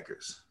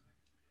linebackers.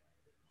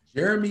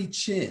 Jeremy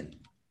Chinn.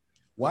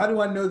 Why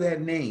do I know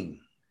that name?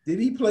 Did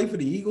he play for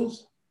the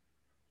Eagles?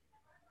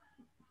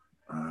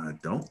 I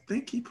don't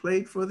think he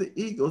played for the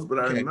Eagles, but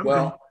I remember.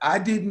 Well, I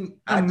didn't.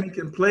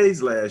 Making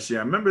plays last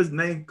year. I remember his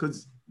name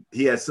because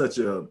he had such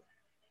a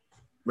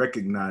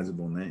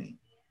recognizable name.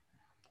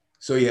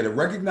 So he had a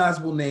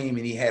recognizable name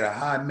and he had a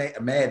high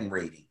Madden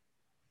rating.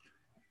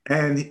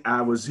 And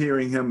I was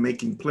hearing him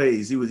making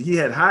plays. He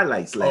had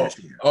highlights last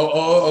year.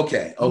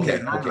 Okay. He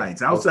had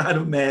highlights outside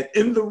of Madden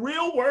in the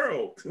real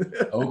world.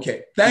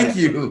 Okay. Thank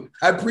you.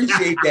 I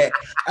appreciate that.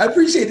 I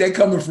appreciate that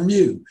coming from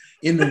you.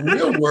 In the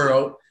real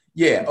world,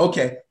 yeah.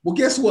 Okay. Well,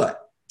 guess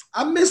what?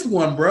 I missed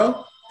one,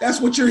 bro.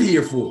 That's what you're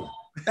here for.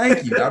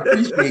 Thank you. I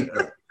appreciate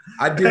that.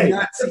 I did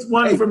not see. That's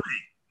one for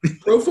me.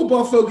 Pro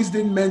Football Focus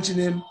didn't mention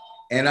him,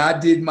 and I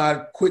did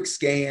my quick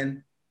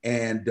scan,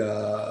 and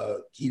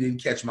he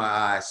didn't catch my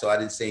eye, so I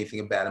didn't say anything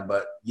about him.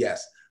 But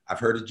yes, I've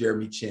heard of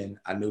Jeremy Chinn.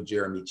 I know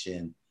Jeremy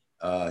Chinn.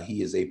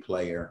 He is a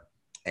player,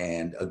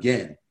 and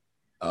again,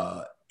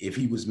 if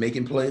he was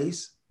making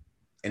plays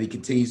and he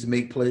continues to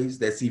make plays,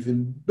 that's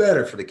even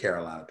better for the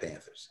Carolina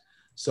Panthers.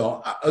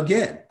 So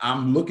again,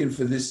 I'm looking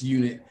for this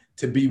unit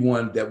to be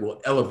one that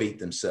will elevate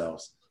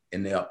themselves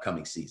in the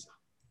upcoming season.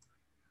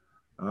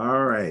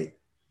 All right.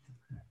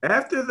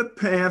 After the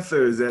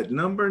Panthers at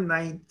number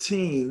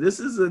 19, this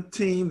is a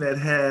team that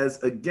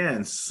has,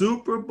 again,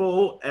 Super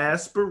Bowl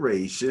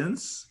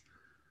aspirations,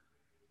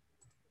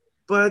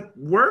 but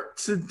work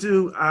to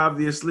do,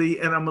 obviously.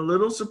 And I'm a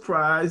little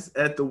surprised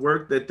at the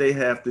work that they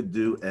have to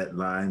do at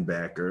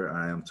linebacker.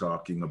 I am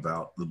talking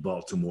about the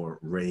Baltimore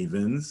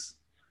Ravens.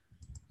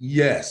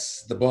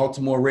 Yes, the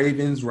Baltimore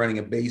Ravens running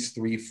a base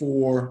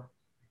 3-4.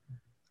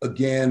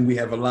 Again, we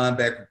have a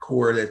linebacker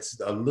core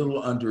that's a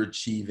little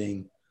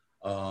underachieving,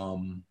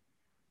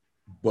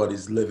 but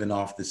is living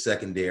off the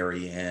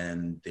secondary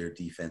and their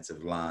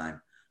defensive line.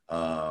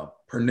 Pernell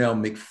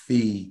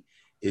McPhee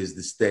is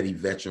the steady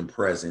veteran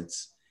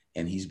presence,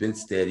 and he's been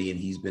steady and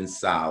he's been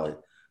solid.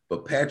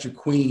 But Patrick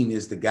Queen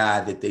is the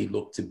guy that they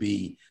look to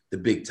be the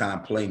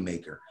big-time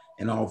playmaker.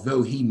 And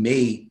although he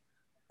made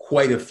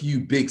quite a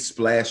few big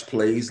splash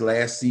plays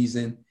last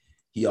season,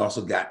 he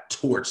also got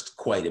torched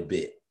quite a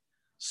bit.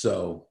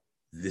 So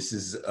this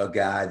is a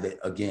guy that,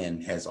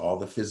 again, has all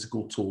the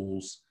physical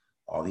tools,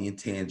 all the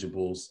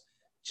intangibles,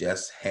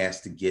 just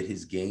has to get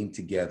his game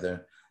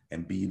together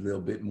and be a little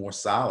bit more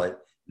solid,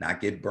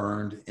 not get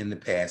burned in the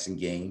passing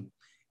game,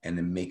 and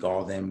then make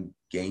all them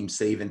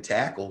game-saving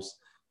tackles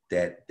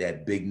that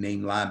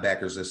big-name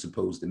linebackers are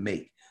supposed to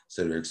make.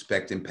 So they're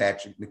expecting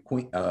Patrick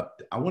McQueen.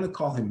 I want to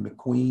call him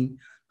McQueen.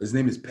 His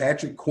name is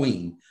Patrick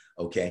Queen,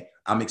 okay?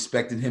 I'm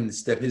expecting him to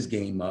step his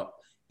game up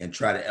and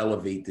try to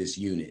elevate this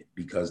unit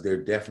because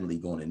they're definitely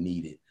going to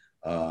need it.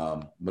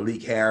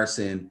 Malik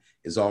Harrison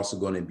is also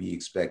going to be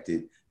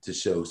expected to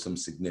show some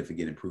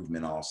significant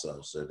improvement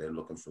also. So they're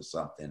looking for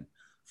something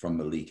from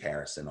Malik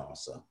Harrison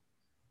also.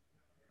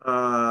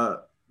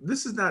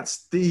 This is not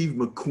Steve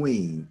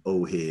McQueen,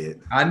 old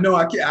head. I know.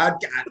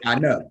 I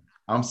know.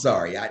 I'm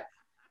sorry.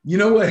 You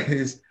know what it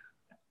is?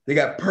 They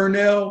got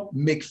Pernell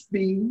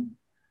McPhee.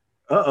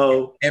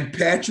 And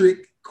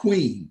Patrick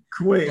Queen.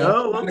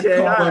 Oh,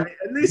 okay. All right.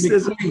 At least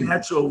there's a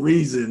natural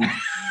reason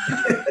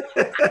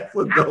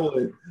for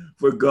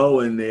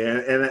going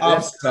there. And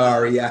I'm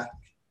sorry.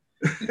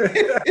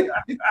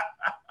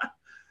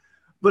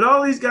 But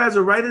all these guys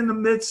are right in the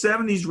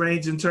mid-70s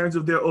range in terms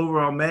of their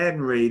overall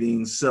Madden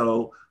ratings.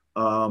 So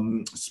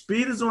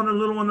speed is on the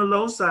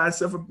low side,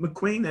 except for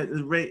McQueen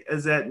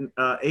is at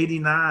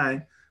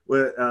 89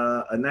 with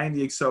a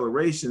 90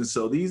 acceleration.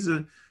 So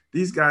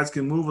these guys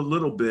can move a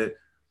little bit.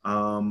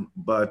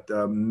 But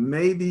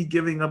maybe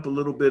giving up a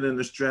little bit in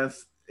the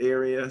strength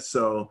area.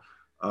 So,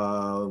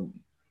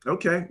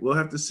 okay, we'll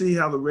have to see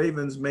how the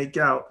Ravens make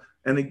out.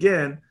 And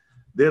again,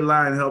 their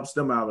line helps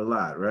them out a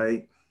lot,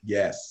 right?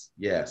 Yes,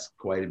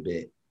 quite a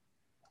bit.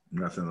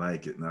 Nothing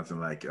like it.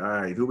 All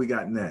right, who we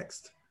got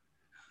next?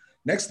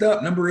 Next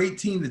up, number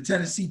 18, the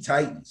Tennessee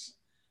Titans,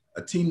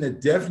 a team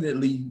that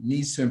definitely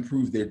needs to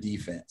improve their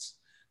defense.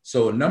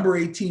 So a number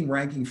 18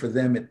 ranking for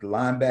them at the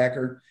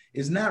linebacker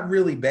is not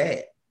really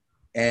bad.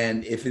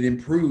 And if it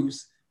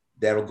improves,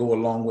 that'll go a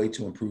long way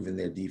to improving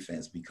their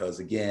defense because,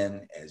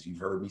 again, as you've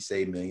heard me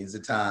say millions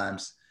of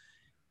times,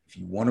 if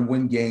you want to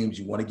win games,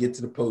 you want to get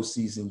to the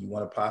postseason, you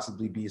want to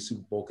possibly be a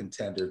Super Bowl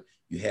contender,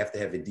 you have to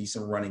have a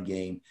decent running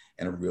game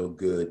and a real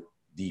good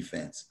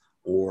defense.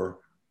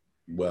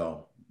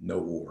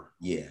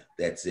 Yeah,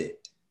 that's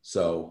it.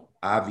 So,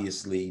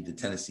 obviously, the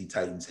Tennessee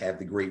Titans have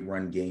the great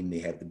run game. They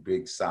have the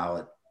big,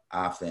 solid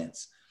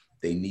offense.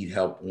 They need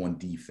help on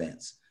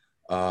defense.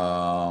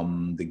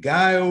 The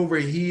guy over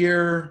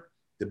here,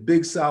 the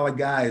big solid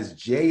guy is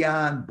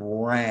Jayon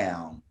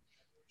Brown.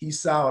 He's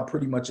solid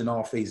pretty much in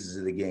all phases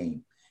of the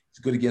game. He's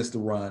good against the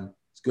run.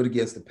 He's good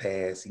against the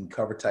pass. He can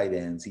cover tight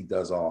ends. He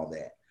does all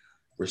that.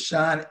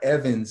 Rashaan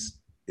Evans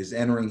is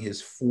entering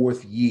his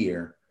 4th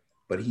year,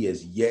 but he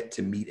has yet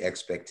to meet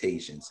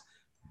expectations.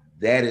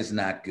 That is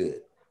not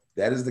good.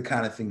 That is the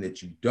kind of thing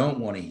that you don't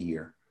want to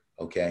hear,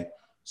 okay?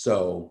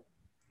 So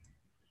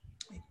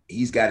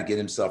he's got to get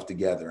himself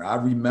together. I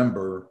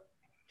remember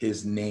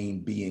his name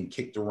being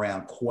kicked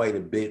around quite a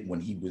bit when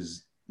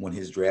his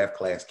draft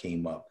class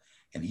came up,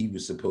 and he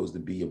was supposed to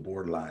be a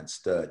borderline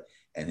stud,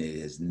 and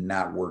it has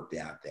not worked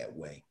out that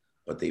way.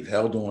 But they've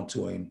held on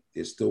to him.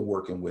 They're still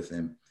working with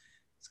him.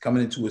 He's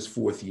coming into his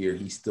 4th year.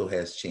 He still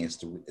has a chance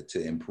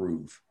to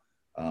improve.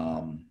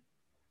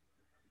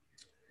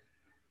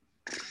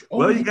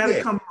 Well, you got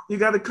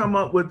to come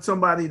up with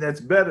somebody that's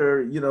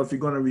better. You know, if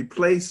you're going to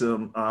replace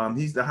him,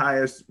 he's the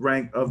highest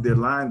ranked of their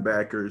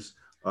linebackers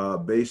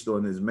based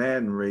on his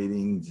Madden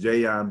rating.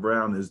 Jayon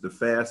Brown is the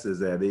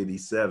fastest at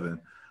 87,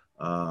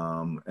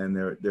 and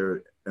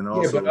they're and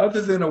also. Yeah, but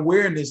other than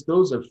awareness,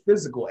 those are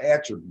physical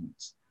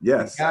attributes.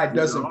 Yes, the guy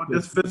doesn't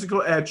just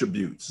physical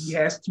attributes. He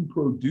has to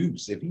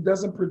produce. If he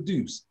doesn't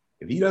produce,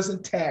 if he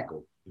doesn't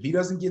tackle, if he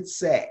doesn't get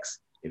sacks,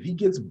 if he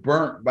gets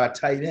burnt by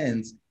tight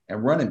ends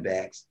and running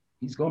backs,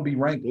 he's going to be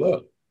ranked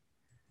low.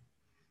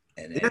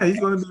 He's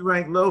going to be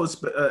ranked low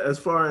as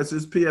far as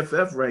his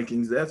PFF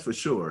rankings. That's for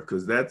sure,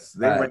 because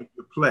they rank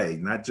your play,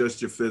 not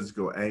just your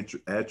physical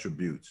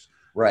attributes.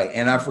 Right,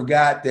 and I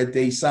forgot that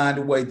they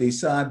signed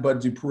Bud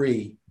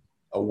Dupree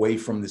away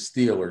from the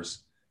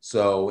Steelers.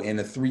 So in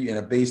a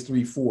base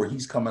 3-4,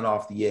 he's coming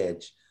off the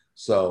edge.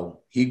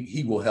 So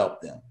he will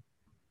help them.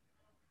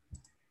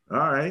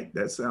 All right,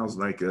 that sounds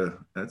like a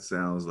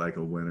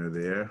winner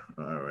there.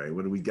 All right,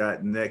 what do we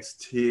got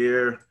next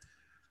here?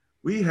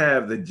 We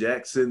have the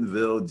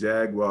Jacksonville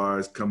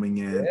Jaguars coming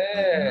in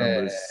at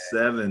number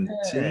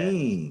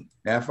 17.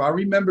 Now, if I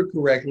remember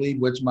correctly,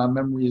 which my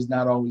memory is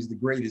not always the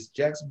greatest,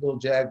 Jacksonville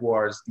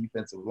Jaguars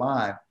defensive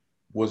line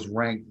was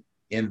ranked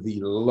in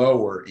the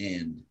lower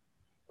end,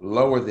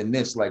 lower than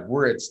this. Like,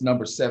 we're at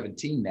number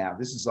 17 now.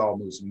 This is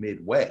almost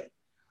midway.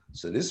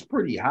 So this is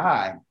pretty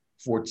high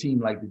for a team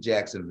like the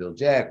Jacksonville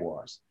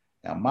Jaguars.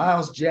 Now,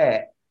 Myles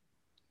Jack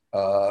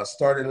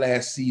started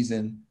last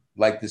season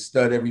like the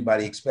stud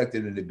everybody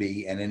expected him to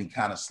be, and then he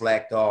kind of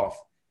slacked off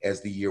as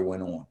the year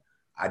went on.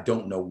 I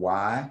don't know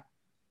why.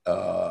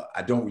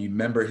 I don't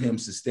remember him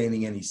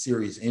sustaining any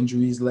serious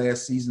injuries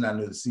last season. I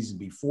know the season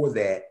before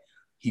that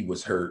he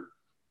was hurt,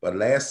 but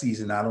last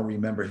season I don't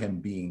remember him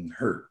being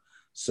hurt.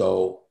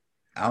 So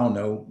I don't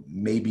know,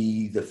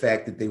 maybe the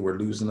fact that they were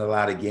losing a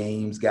lot of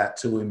games got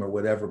to him or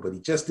whatever, but he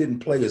just didn't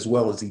play as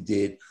well as he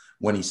did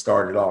when he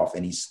started off.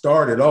 And he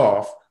started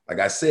off, like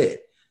I said,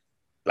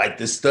 like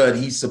the stud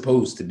he's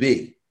supposed to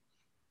be.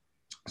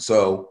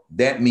 So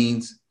that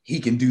means he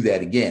can do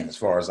that again, as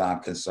far as I'm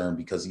concerned,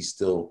 because he's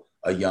still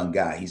a young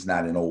guy. He's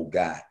not an old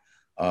guy.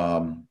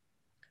 Joe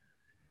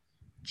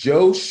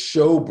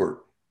Schobert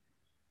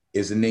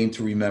is a name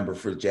to remember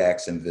for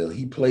Jacksonville.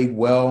 He played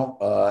well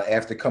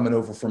after coming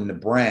over from the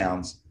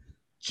Browns,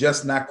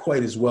 just not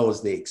quite as well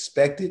as they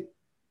expected.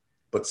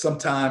 But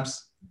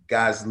sometimes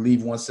guys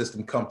leave one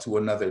system, come to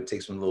another. It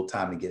takes them a little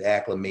time to get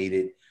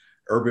acclimated.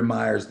 Urban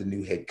Meyer's the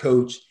new head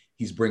coach.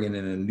 He's bringing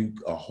in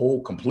a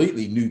whole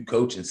completely new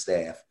coaching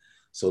staff.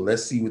 So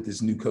let's see what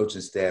this new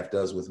coaching staff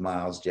does with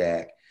Myles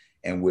Jack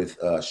and with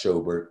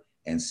Schobert,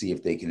 and see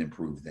if they can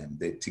improve them.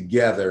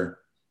 Together,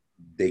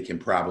 they can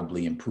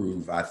probably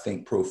improve. I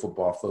think Pro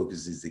Football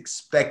Focus is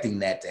expecting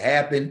that to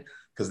happen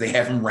because they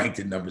have him ranked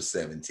at number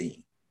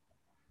 17.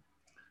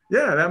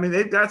 Yeah, I mean,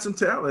 they've got some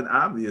talent,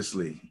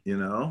 obviously,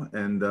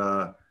 and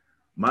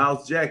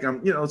Myles Jack,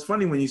 it's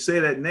funny when you say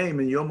that name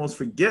and you almost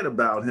forget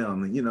about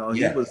him. He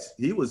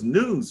was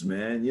news,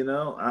 man.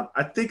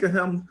 I think of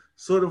him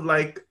sort of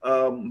like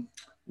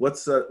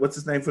what's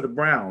his name for the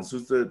Browns?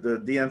 Who's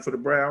the DN for the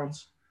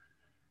Browns?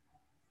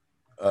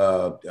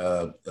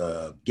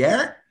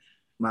 Garrett.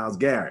 Myles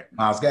Garrett.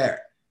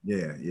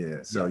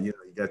 Yeah. So you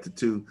got the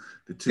two.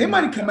 They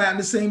might have come out in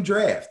the same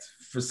draft.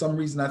 For some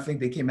reason, I think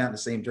they came out in the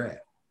same draft.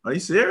 Are you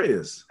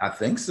serious? I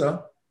think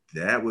so.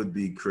 That would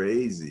be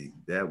crazy.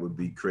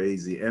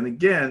 And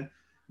again,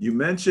 you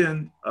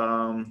mentioned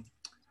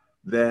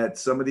that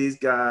some of these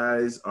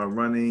guys are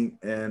running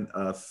in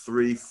a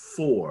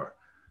 3-4.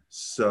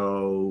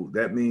 So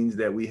that means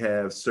that we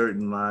have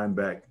certain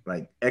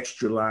like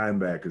extra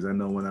linebackers. I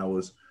know when I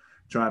was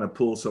trying to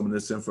pull some of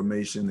this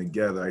information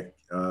together,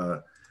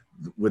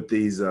 with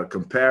these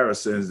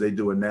comparisons, they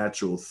do a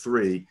natural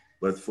 3.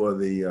 But for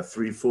the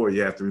 3-4,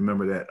 you have to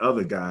remember that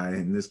other guy.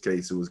 In this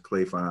case, it was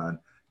Clayton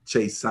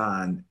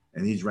Chason,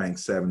 and he's ranked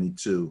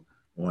 72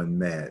 on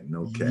Madden.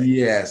 Okay.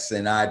 Yes,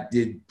 and I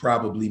did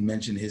probably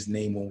mention his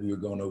name when we were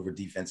going over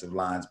defensive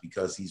lines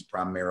because he's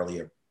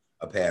primarily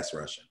a pass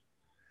rusher.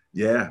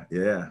 Yeah.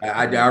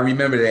 I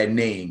remember that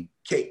name.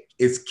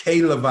 It's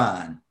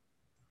K'Lavon.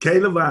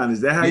 K'Lavon,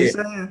 is that how you say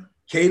it?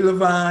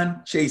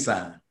 K'Lavon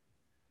Chason.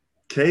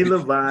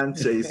 K'Lavon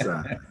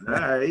Chason. All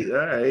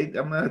right.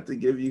 I'm gonna have to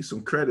give you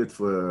some credit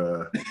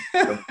for.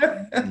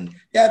 You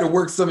had to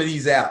work some of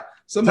these out.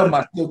 Some of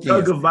my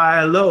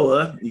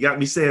Tagovailoa. You got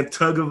me saying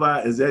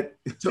Tagovailoa. Is that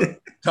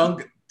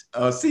tongue?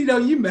 See, no,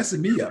 you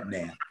messing me up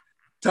now.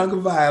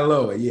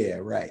 Tagovailoa. Yeah,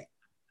 right.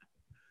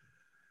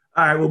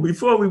 All right. Well,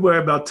 before we worry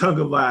about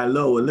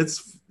Tagovailoa,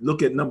 let's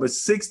look at number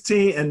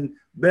 16. And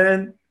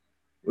Ben,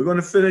 we're going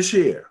to finish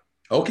here.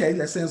 Okay,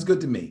 that sounds good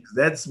to me.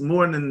 That's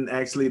more than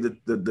actually the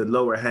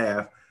lower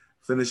half,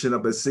 finishing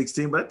up at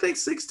 16. But I think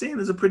 16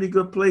 is a pretty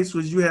good place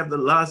because you have the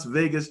Las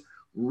Vegas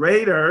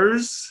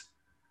Raiders.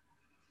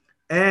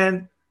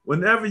 And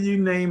whenever you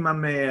name my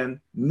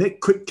man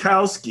Nick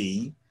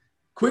Kwiatkowski.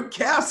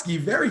 Kwiatkowski,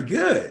 very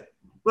good.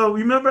 Well,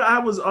 remember, I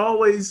was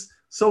always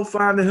so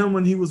fond of him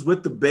when he was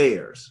with the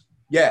Bears.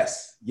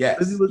 Yes, 'Cause He yes,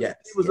 was he yes,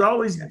 was yes.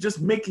 always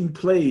just making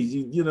plays.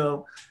 You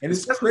know, And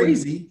it's especially when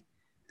crazy.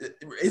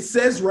 It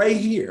says right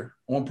here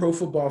on Pro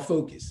Football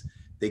Focus,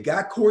 they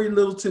got Corey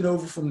Littleton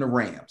over from the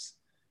Rams.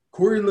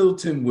 Corey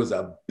Littleton was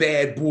a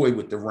bad boy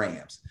with the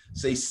Rams.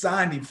 So they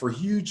signed him for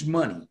huge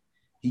money.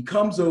 He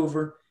comes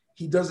over.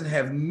 He doesn't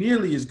have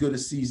nearly as good a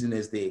season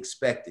as they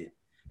expected,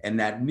 and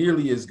not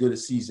nearly as good a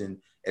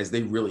season as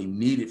they really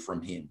needed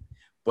from him.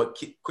 But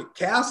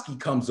Kwiatkowski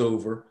comes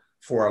over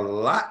for a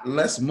lot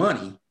less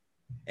money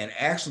and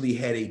actually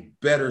had a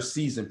better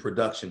season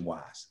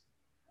production-wise.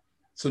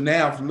 So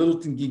now if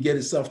Littleton can get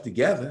himself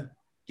together,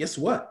 guess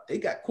what? They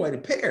got quite a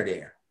pair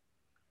there.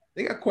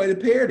 They got quite a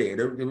pair there.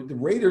 The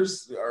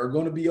Raiders are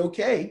going to be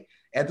okay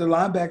at the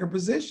linebacker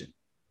position.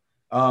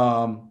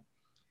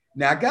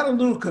 Now, I got a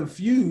little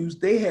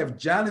confused. They have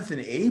Jonathan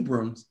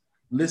Abrams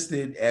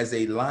listed as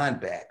a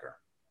linebacker.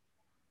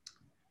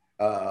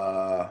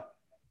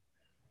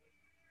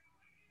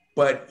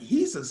 But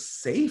he's a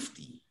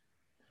safety.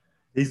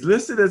 he's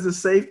listed as a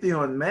safety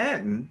on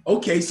Madden.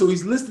 Okay, so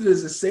he's listed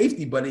as a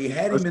safety, but he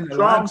had A him in the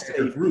strong linebacker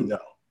safety, group. though.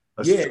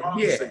 A Yeah, strong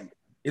yeah. safety.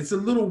 It's a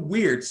little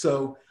weird.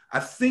 So I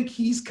think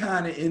he's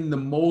kind of in the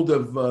mold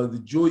of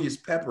the Julius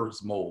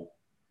Peppers mold.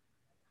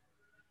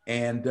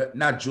 And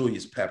not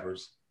Julius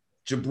Peppers,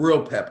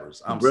 Jabril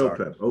Peppers. I'm Real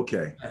sorry. pep.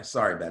 Okay.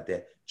 Sorry about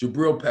that.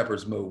 Jabril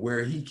Peppers mode,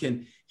 where he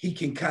can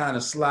kind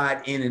of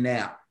slide in and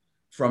out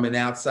from an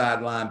outside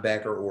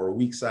linebacker or a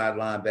weak side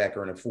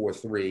linebacker in a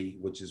 4-3,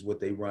 which is what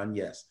they run.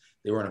 Yes,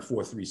 they run a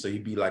 4-3. So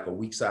he'd be like a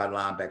weak side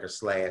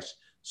linebacker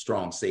 /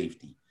 strong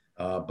safety.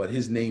 But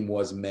his name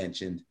was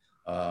mentioned.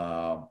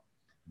 But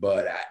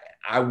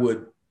I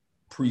would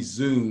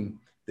presume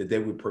that they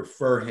would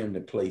prefer him to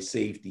play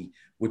safety,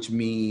 which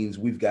means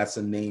we've got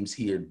some names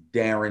here: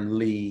 Darren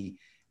Lee,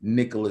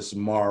 Nicholas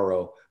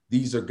Morrow.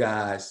 These are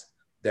guys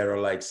that are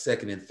like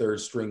second and third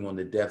string on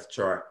the depth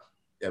chart.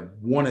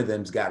 One of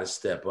them's got to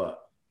step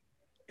up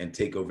and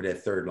take over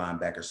that third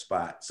linebacker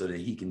spot so that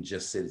he can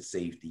just sit at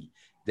safety.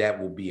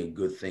 That will be a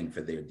good thing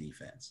for their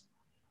defense.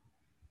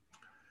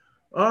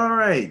 All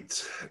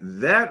right.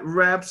 That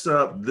wraps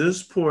up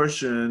this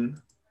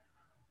portion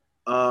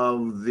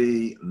of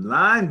the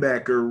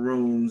linebacker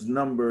rooms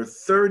number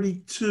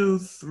 32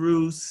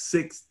 through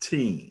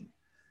 16.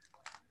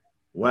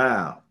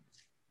 Wow.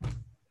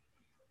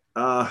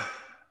 I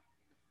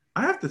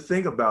have to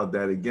think about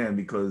that again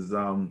because,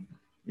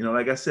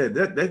 like I said,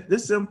 that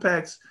this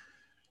impacts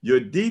your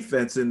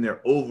defense in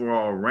their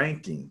overall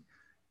ranking.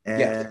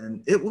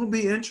 And it will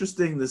be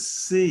interesting to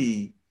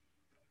see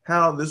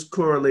how this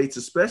correlates,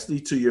 especially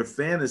to your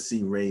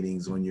fantasy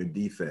ratings on your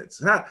defense.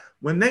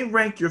 When they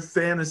rank your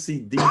fantasy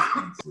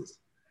defenses,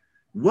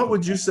 what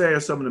would you say are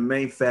some of the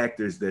main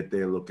factors that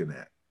they're looking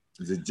at?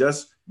 Is it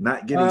just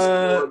not getting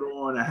scored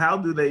on? Or how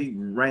do they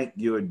rank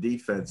your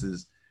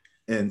defenses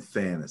in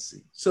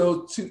fantasy?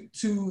 So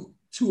to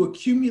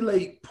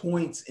accumulate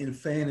points in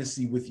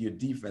fantasy with your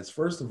defense,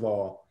 first of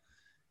all,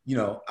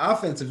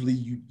 offensively,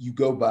 you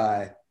go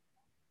by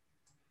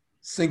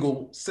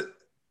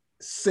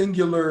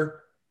singular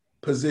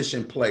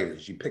position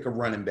players. You pick a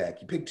running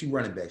back, you pick 2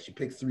 running backs, you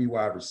pick 3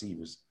 wide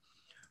receivers.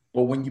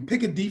 But when you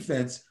pick a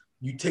defense,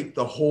 you take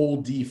the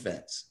whole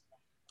defense.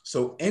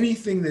 So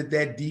anything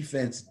that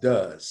defense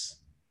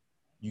does,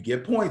 you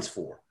get points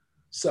for.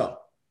 So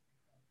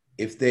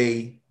if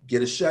they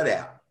get a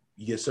shutout,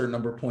 you get a certain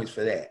number of points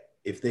for that.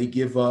 If they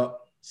give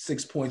up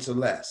 6 points or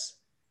less,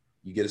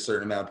 you get a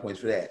certain amount of points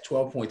for that.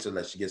 12 points or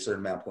less, you get a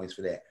certain amount of points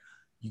for that.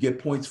 You get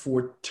points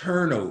for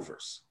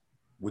turnovers,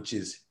 which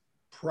is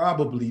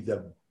probably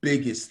the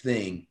biggest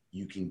thing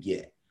you can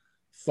get.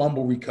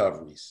 Fumble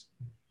recoveries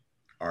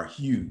are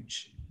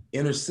huge.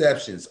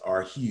 Interceptions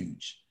are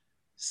huge.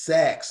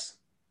 Sacks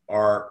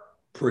are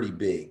pretty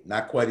big.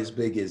 Not quite as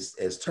big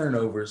as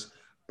turnovers,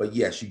 but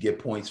yes, you get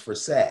points for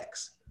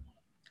sacks.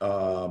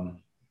 That's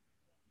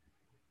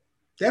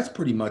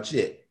pretty much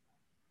it.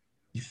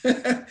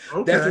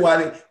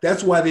 Okay.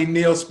 That's why they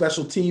nail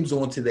special teams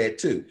onto that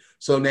too.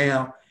 So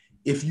now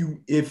if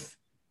you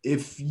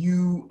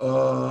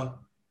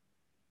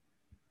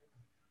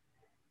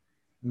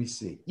let me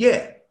see.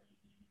 Yeah.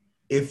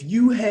 If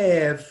you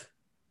have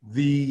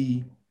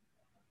the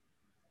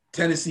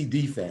Tennessee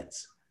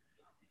defense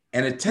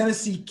and a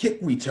Tennessee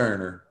kick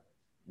returner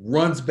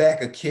runs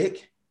back a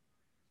kick,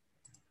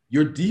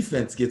 your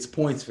defense gets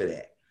points for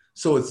that.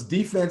 So it's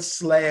defense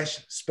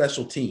 /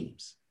 special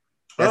teams.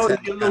 That's you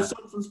get a little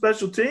something from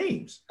special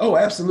teams. Oh,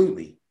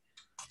 absolutely.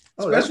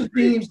 Special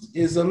teams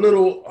is a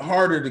little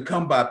harder to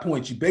come by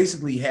points. You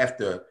basically have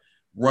to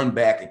run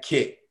back a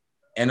kick.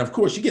 And of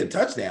course, you get a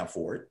touchdown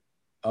for it.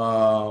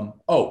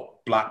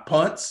 Block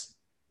punts,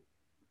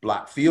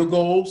 block field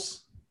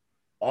goals,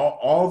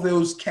 all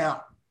those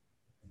count.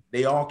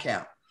 They all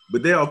count.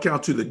 But they all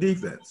count to the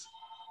defense.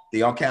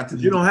 They all count to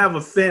the You don't have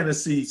a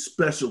fantasy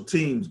special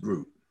teams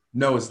group.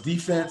 No, it's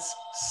defense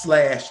 /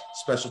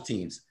 special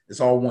teams. It's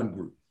all one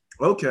group.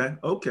 Okay.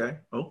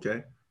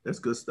 That's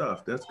good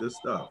stuff.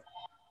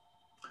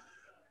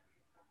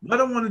 What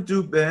I want to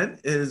do, Ben,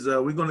 is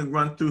we're going to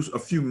run through a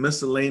few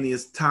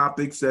miscellaneous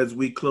topics as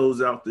we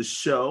close out the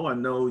show. I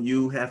know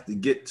you have to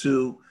get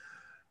to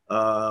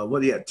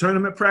what do you have?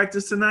 Tournament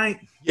practice tonight?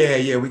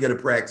 Yeah, we got to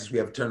practice. We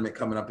have a tournament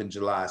coming up in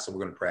July, so we're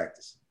going to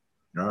practice.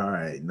 All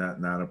right,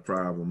 not a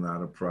problem,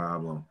 not a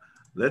problem.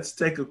 Let's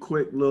take a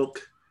quick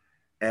look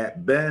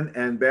at Ben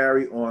and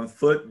Barry on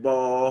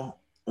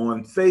football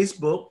on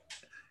Facebook.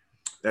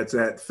 That's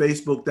at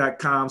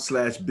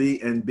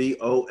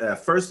facebook.com/BNBOF.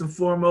 First and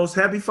foremost,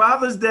 happy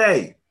Father's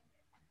Day.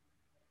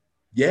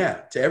 Yeah,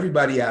 to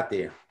everybody out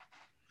there.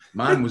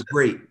 Mine was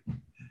great.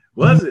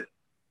 Was it?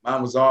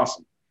 Mine was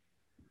awesome.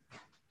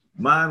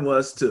 Mine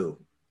was too.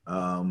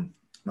 My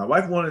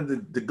wife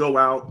wanted to go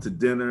out to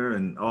dinner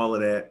and all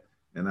of that.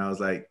 And I was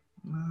like,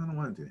 no, I don't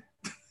want to do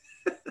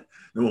that.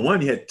 Number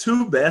one, you had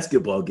 2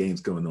 basketball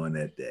games going on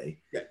that day.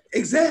 Yeah,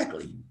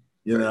 exactly.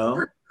 You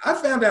know? I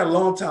found out a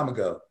long time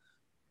ago,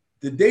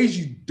 the days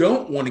you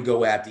don't want to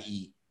go out to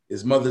eat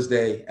is Mother's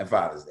Day and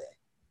Father's Day.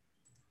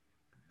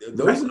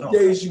 Those are the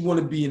days you want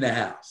to be in the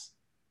house.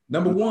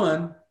 Number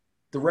one,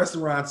 the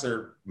restaurants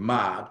are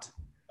mobbed,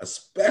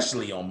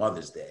 especially on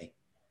Mother's Day.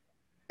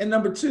 And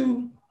number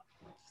two,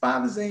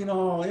 fathers ain't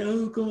all,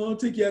 oh, come on,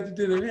 take you out to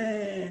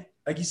dinner.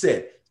 Like you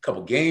said, a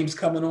couple games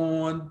coming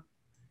on.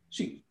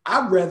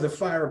 I'd rather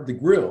fire up the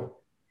grill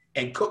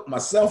and cook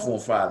myself on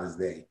Father's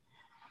Day,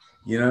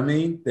 you know what I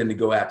mean, than to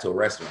go out to a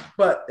restaurant.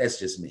 But that's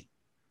just me.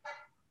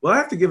 Well, I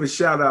have to give a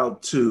shout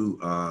out to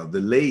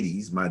the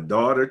ladies, my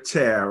daughter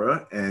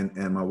Tara and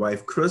my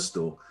wife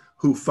Crystal,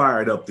 who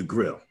fired up the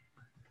grill.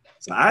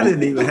 So I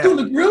didn't even have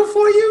the grill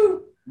for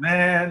you.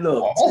 Man,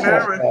 look,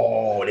 Tara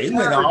they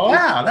went all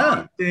out,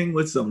 huh? Thing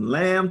with some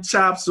lamb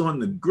chops on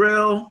the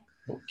grill.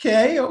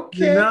 Okay. You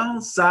know,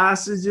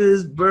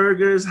 sausages,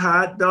 burgers,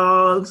 hot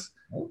dogs.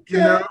 Okay. You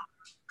know,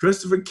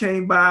 Christopher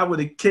came by with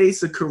a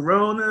case of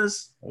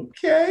Coronas.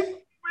 Okay.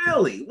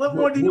 Really? What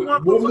more do you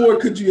want? What more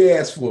could you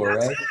ask for,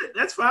 That's right? It.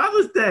 That's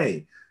Father's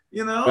Day.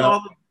 You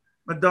know,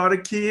 my daughter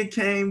Kia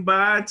came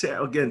by.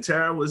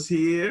 Tara was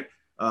here.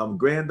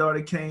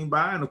 Granddaughter came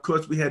by. And, of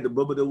course, we had the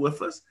Bubba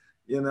with us,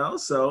 you know.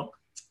 So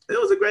it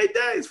was a great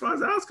day as far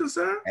as I was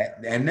concerned.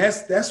 And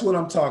that's what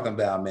I'm talking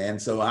about, man.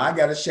 So I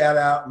got to shout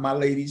out my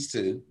ladies,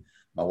 too.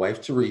 My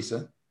wife,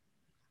 Teresa.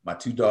 My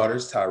 2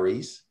 daughters,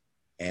 Tyrese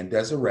and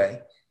Desiree.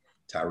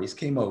 Tyrese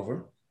came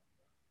over.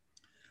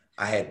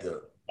 I had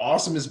the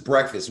awesomest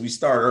breakfast. We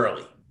start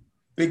early.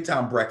 Big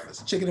time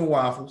breakfast. Chicken and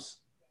waffles.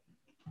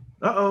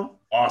 Uh-oh.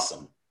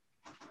 Awesome.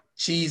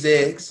 Cheese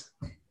eggs.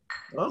 Okay.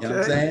 You know what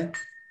I'm saying?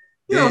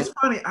 You know, it's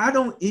funny. I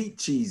don't eat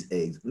cheese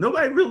eggs.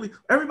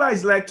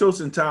 Everybody's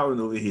lactose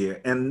intolerant over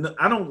here. And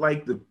I don't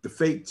like the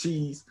fake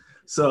cheese.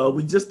 So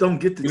we just don't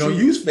get the cheese. We don't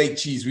use fake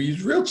cheese. We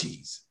use real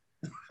cheese.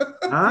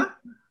 Huh?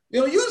 We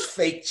don't use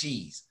fake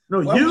cheese.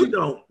 No, you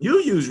don't. You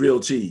use real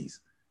cheese.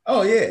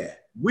 Oh, yeah.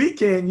 We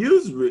can't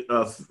use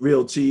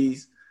real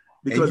cheese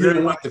because you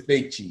don't want the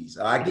fake cheese.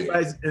 I get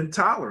everybody's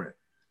intolerant.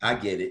 I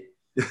get it.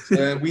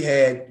 And we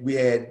had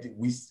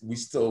wings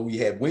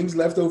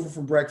left over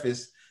from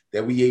breakfast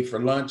that we ate for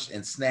lunch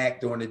and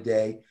snack during the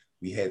day.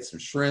 We had some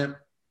shrimp,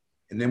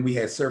 and then we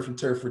had surf and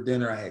turf for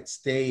dinner. I had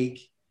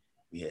steak,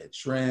 we had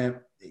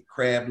shrimp,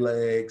 crab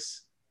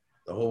legs,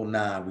 the whole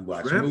 9. We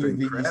watched shrimp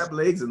movies, and crab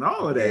legs, and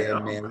all of that. Yeah,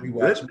 man. We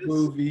watched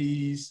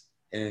movies,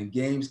 and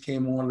games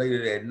came on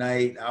later that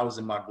night. I was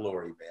in my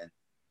glory, man.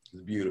 It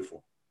was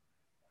beautiful.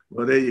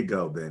 Well, there you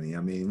go, Benny.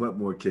 I mean, what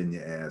more can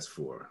you ask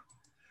for?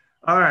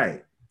 All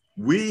right.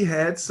 We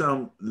had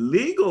some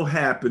legal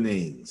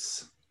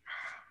happenings.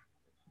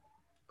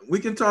 We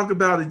can talk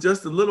about it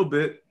just a little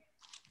bit.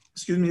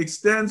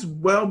 Extends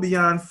well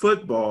beyond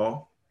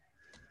football.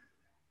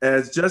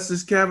 As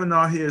Justice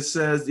Kavanaugh here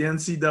says, the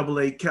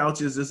NCAA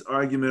couches this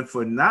argument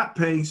for not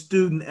paying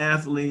student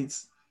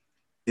athletes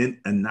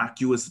in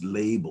innocuous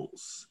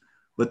labels.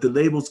 But the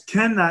labels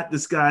cannot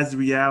disguise the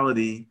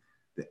reality.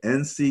 The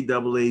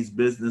NCAA's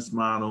business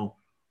model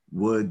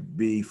would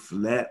be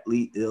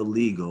flatly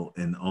illegal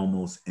in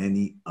almost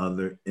any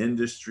other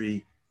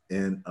industry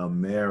in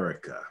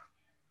America.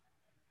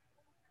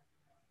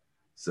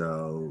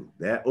 So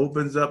that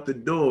opens up the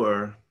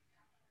door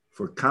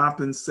for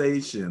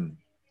compensation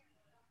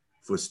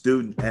for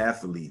student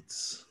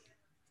athletes.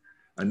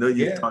 I know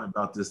you've talked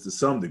about this to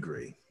some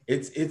degree.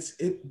 This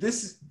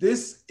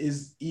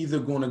is either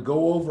going to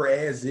go over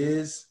as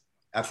is.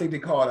 I think they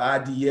call it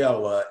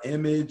IDL,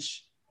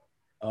 image.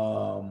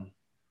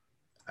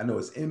 I know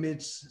it's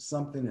image,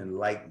 something, and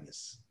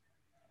likeness.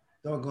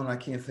 Doggone, I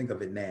can't think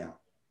of it now.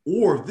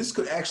 Or this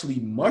could actually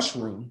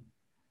mushroom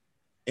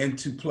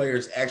into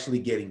players actually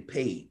getting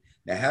paid.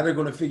 Now, how they're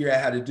going to figure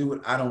out how to do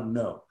it, I don't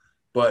know.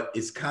 But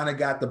it's kind of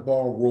got the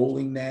ball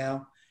rolling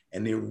now,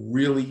 and they're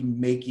really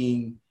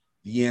making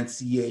the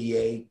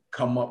NCAA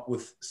come up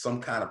with some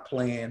kind of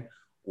plan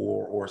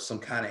or some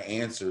kind of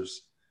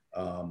answers.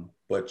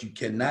 But you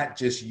cannot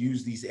just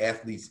use these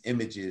athletes'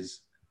 images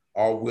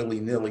all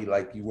willy-nilly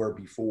like you were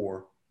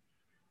before,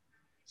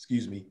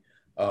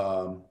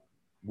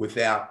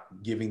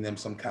 without giving them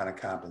some kind of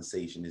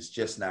compensation. It's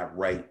just not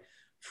right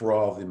for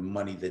all the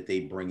money that they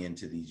bring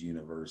into these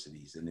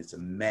universities. And it's a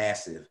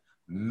massive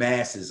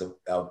amounts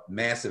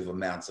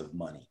of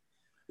money.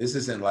 This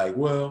isn't like,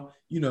 well,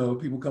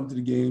 people come to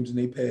the games and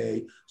they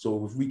pay.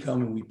 So if we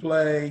come and we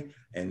play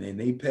and then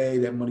they pay,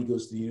 that money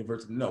goes to the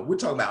university. No, we're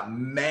talking about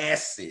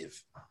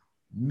massive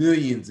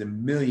millions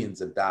and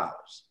millions of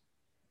dollars.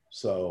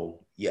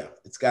 So yeah,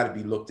 it's got to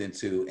be looked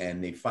into,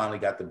 and they finally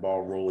got the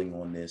ball rolling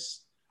on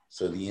this.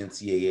 So the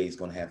NCAA is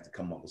going to have to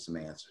come up with some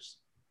answers.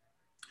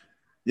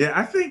 Yeah,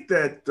 I think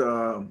that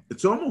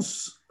it's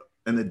almost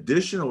an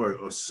additional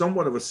or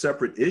somewhat of a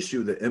separate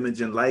issue, the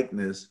image and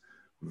likeness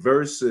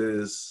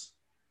versus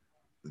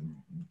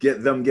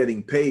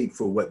getting paid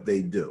for what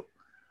they do,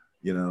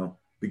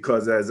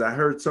 because as I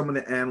heard some of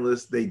the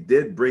analysts, they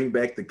did bring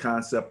back the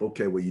concept,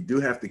 okay, well, you do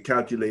have to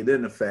calculate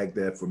in the fact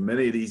that for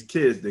many of these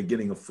kids, they're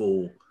getting a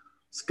full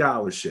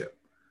scholarship,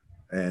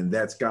 and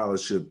that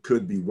scholarship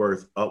could be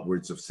worth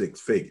upwards of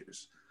 6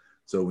 figures.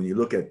 So when you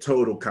look at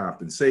total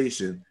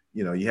compensation,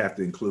 you have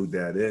to include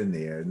that in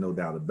there, no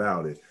doubt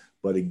about it.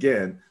 But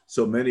again,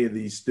 so many of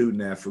these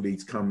student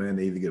athletes come in,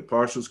 they either get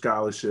partial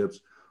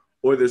scholarships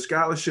or their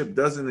scholarship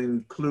doesn't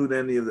include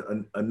any of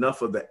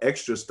enough of the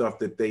extra stuff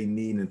that they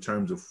need in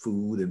terms of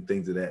food and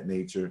things of that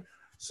nature.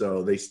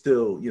 So they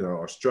still,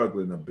 are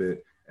struggling a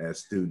bit as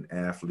student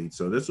athletes.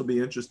 So this will be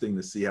interesting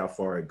to see how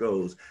far it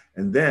goes.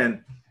 And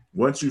then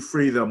once you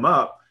free them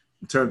up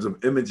in terms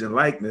of image and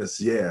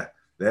likeness, yeah,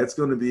 that's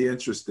going to be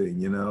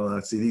interesting.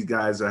 See, these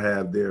guys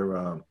have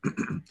their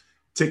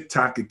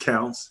TikTok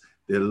accounts,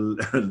 their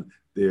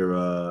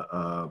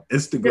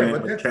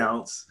Instagram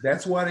accounts.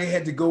 That's why they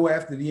had to go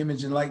after the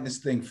image and likeness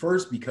thing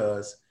first,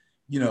 because,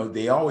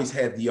 they always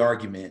had the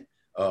argument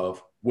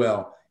of,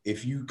 well,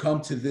 if you come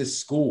to this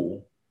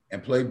school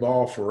and play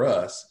ball for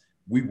us,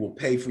 we will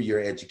pay for your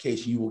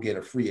education. You will get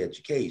a free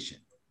education.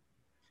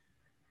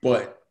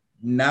 But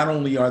not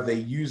only are they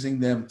using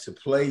them to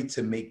play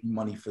to make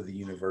money for the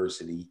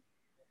university,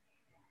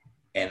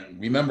 and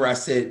remember I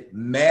said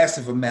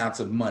massive amounts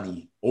of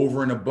money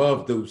over and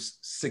above those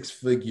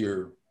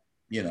 6-figure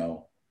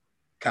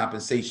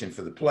compensation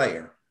for the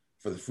player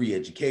for the free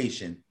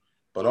education.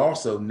 But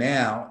also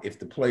now, if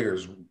the player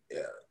is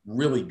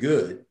really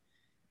good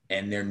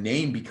and their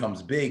name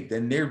becomes big,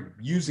 then they're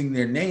using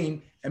their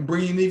name and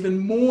bringing even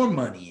more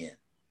money in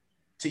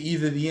to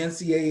either the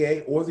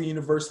NCAA or the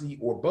university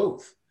or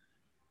both.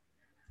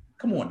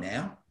 Come on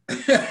now.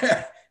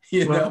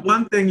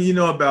 One thing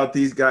about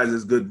these guys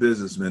is good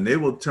businessmen. They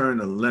will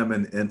turn a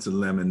lemon into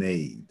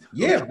lemonade.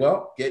 Yeah,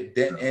 well, get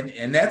that,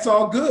 and that's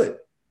all good.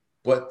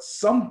 But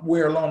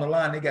somewhere along the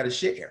line, they got to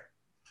share.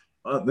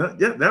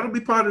 Yeah, that'll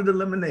be part of the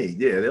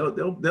lemonade. Yeah,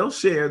 they'll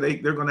share.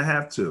 They're going to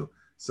have to.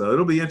 So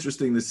it'll be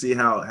interesting to see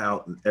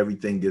how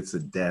everything gets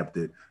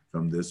adapted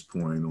from this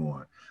point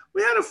on.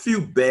 We had a few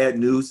bad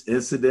news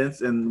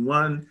incidents and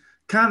one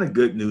kind of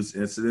good news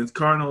incident.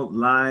 Cardinal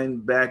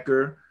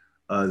linebacker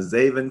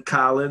Zaven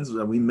Collins,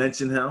 we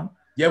mentioned him.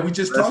 Yeah, we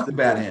just talked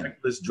about him.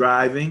 Reckless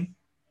driving.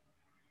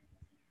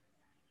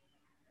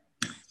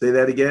 Say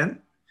that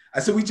again. I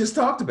said we just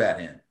talked about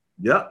him.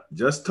 Yep,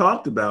 just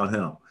talked about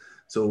him.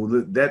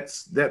 So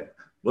that's that.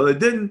 Well,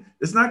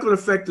 it's not going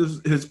to affect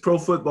his Pro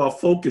Football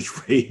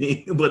Focus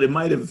rating, but it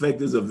might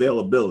affect his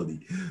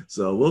availability.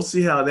 So we'll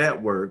see how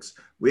that works.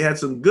 We had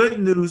some good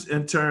news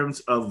in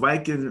terms of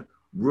Viking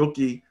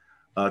rookie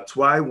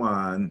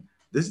Twywan.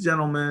 This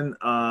gentleman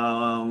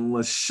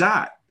was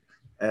shot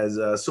as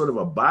a sort of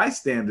a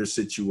bystander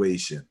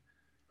situation.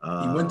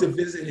 He went to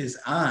visit his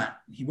aunt.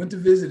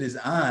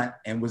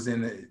 And was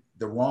in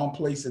the wrong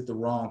place at the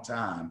wrong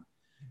time.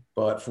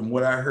 But from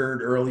what I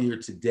heard earlier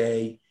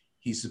today,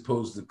 he's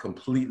supposed to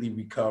completely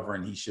recover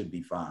and he should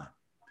be fine.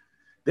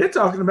 They're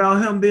talking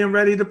about him being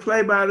ready to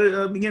play by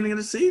the beginning of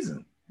the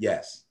season.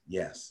 Yes.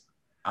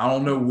 I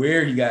don't know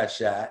where he got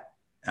shot.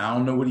 I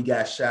don't know what he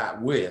got shot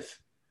with,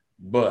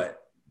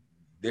 but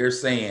they're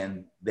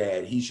saying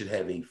that he should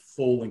have a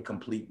full and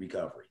complete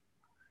recovery.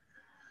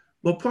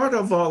 Well, part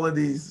of all of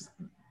these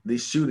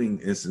shooting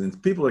incidents,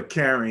 people are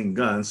carrying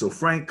guns. So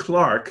Frank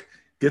Clark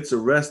gets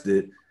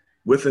arrested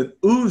with an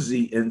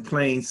Uzi in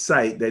plain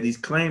sight that he's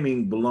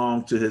claiming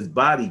belonged to his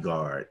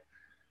bodyguard.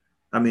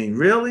 I mean,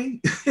 really?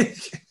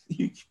 That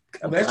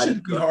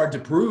shouldn't be hard to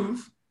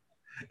prove.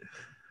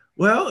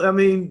 Well, I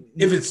mean,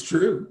 if it's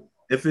true.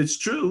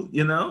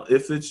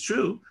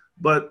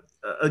 But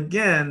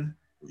again,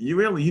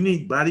 you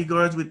need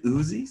bodyguards with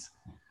Uzis?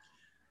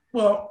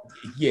 Well,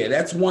 yeah,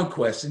 that's one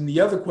question. The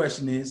other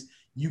question is,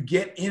 you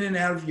get in and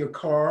out of your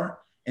car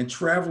and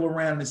travel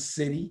around the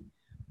city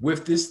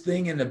with this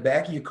thing in the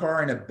back of your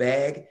car in a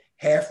bag,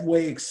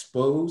 halfway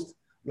exposed.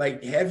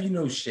 Like, have you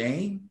no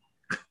shame?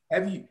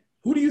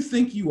 Who do you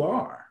think you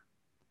are?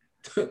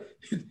 Do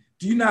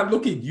you not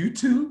look at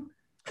YouTube?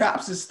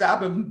 Cops are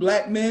stopping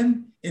black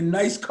men in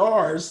nice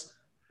cars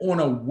on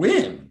a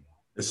whim.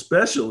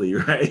 Especially,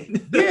 right?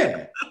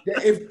 Yeah.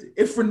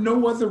 If for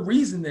no other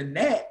reason than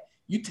that,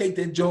 you take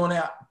that joint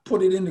out,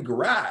 put it in the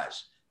garage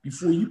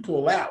before you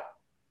pull out.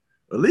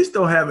 At least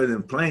don't have it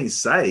in plain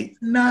sight.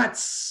 Not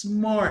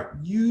smart.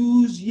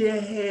 Use your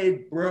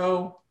head,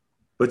 bro.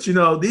 But you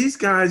know, these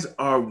guys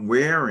are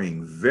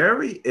wearing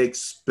very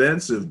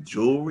expensive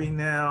jewelry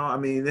now. I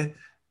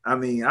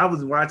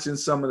was watching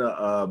some of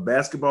the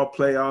basketball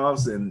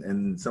playoffs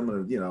and some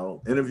of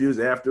the interviews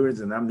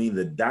afterwards, and I mean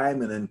the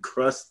diamond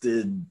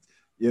encrusted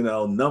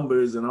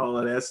numbers and all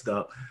of that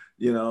stuff.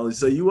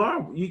 So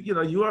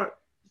you're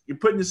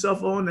putting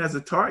yourself on as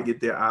a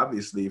target there,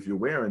 obviously, if you're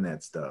wearing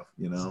that stuff.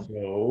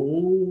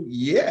 So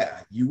yeah,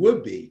 you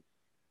would be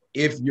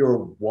if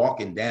you're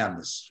walking down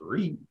the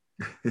street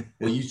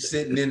or you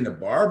sitting in the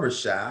barber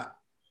shop,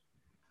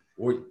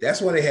 or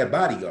that's why they have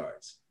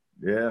bodyguards.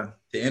 Yeah.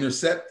 To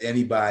intercept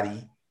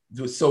anybody.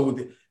 So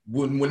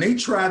when they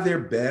try their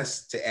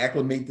best to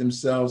acclimate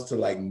themselves to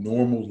like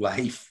normal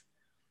life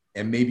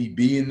and maybe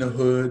be in the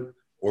hood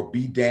or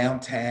be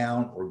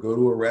downtown or go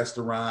to a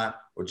restaurant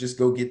or just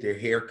go get their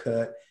hair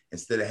cut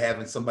instead of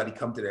having somebody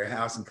come to their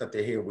house and cut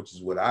their hair, which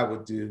is what I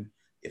would do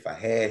if I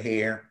had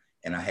hair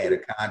and I had a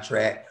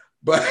contract.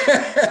 But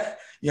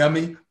you know what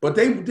I mean? But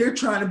they're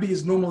trying to be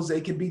as normal as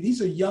they can be.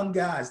 These are young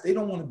guys. They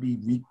don't want to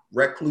be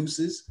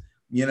recluses,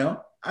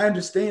 I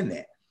understand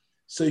that.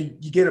 So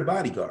you get a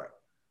bodyguard.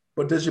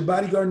 But does your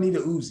bodyguard need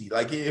a Uzi?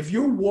 Like if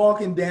you're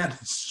walking down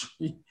the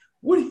street,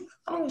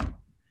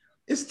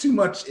 it's too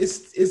much.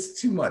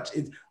 It's too much.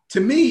 To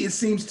me, it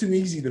seems too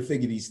easy to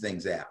figure these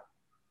things out.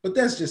 But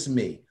that's just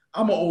me.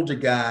 I'm an older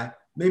guy.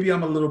 Maybe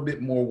I'm a little bit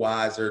more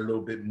wiser, a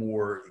little bit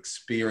more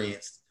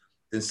experienced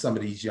than some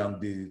of these young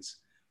dudes.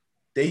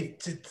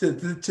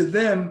 To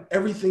them,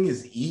 everything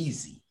is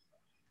easy.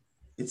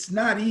 It's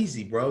not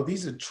easy, bro.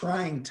 These are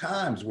trying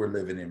times we're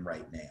living in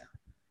right now.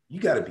 You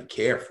got to be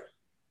careful.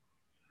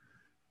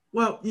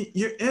 Well,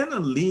 you're in a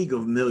league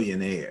of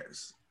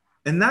millionaires,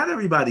 and not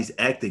everybody's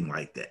acting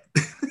like that.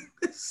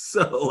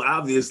 So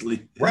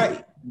obviously,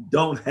 right, you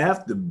don't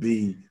have to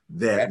be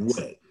that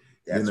way.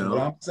 That's what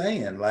I'm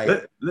saying.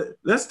 Like,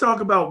 let's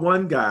talk about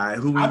one guy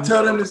who I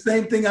tell them the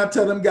same thing I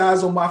tell them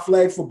guys on my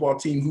flag football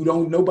team who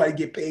don't nobody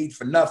get paid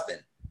for nothing.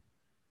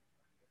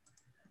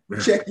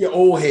 Check your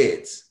old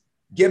heads.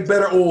 Get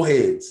better old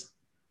heads.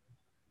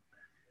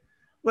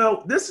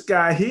 Well, this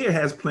guy here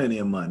has plenty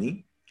of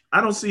money.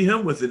 I don't see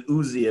him with an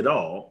Uzi at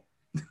all.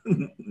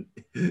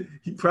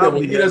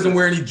 He doesn't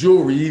wear any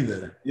jewelry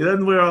either. He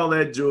doesn't wear all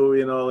that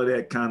jewelry and all of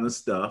that kind of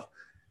stuff.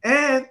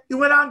 And he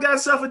went out and got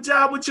himself a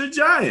job with your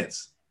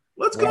Giants.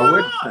 What's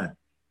going on?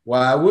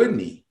 Why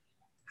wouldn't he?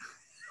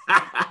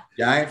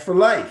 Giant for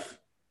life.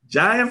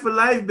 Giant for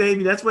life,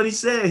 baby. That's what he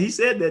said. He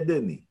said that,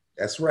 didn't he?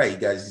 That's right,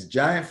 guys. He's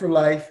giant for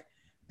life.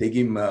 They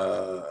give him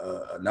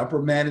an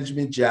upper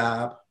management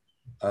job,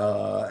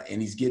 and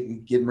he's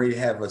getting ready to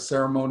have a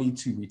ceremony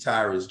to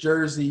retire his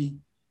jersey,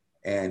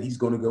 and he's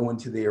going to go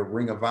into their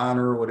Ring of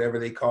Honor or whatever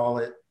they call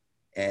it,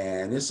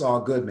 and it's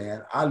all good,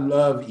 man. I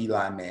love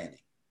Eli Manning.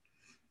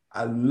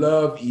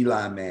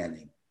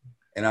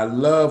 And I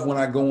love when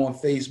I go on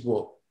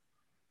Facebook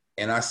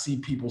and I see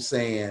people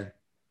saying,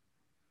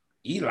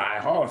 Eli,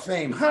 Hall of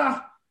Fame, huh?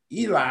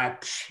 Eli,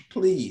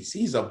 please,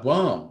 he's a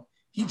bum.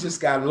 He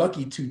just got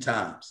lucky 2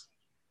 times.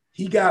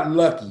 He got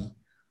lucky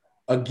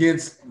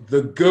against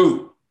the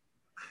GOAT.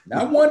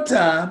 Not 1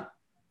 time,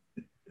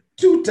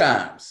 2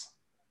 times.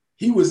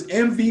 He was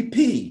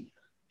MVP,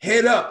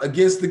 head up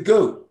against the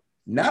GOAT.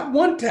 Not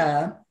 1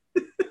 time,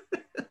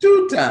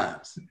 2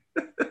 times.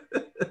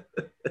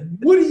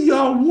 What do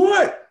y'all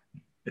want?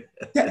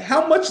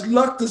 How much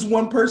luck does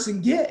one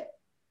person get?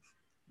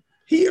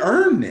 He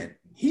earned it.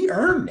 He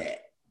earned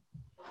that.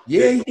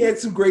 Yeah, he had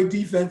some great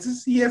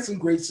defenses. He had some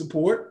great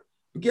support.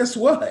 But guess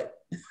what?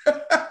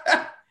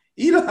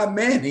 Eli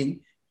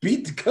Manning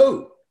beat the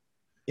GOAT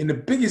in the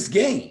biggest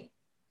game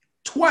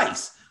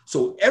twice.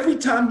 So every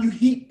time you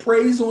heap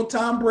praise on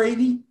Tom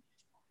Brady,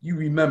 you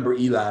remember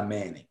Eli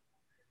Manning.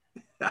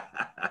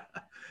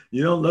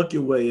 You don't luck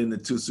your way into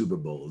 2 Super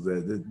Bowls.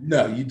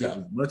 No, you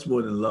don't. Much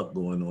more than luck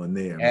going on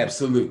there.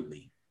 Absolutely.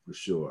 Man. For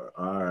sure.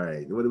 All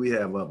right. What do we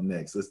have up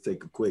next? Let's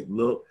take a quick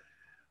look.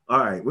 All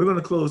right. We're going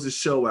to close the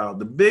show out.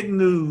 The big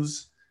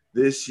news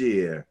this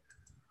year,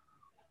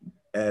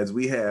 as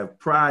we have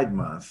Pride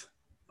Month,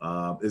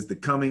 is the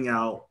coming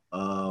out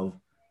of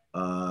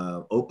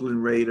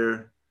Oakland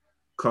Raider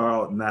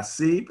Carl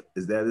Nassib.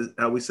 Is that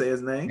how we say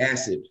his name?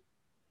 Nassib.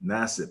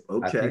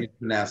 Okay. I think it's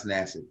pronounced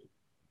Nassib.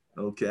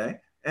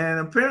 Okay. And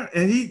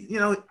apparently, and he,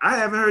 I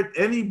haven't heard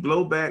any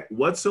blowback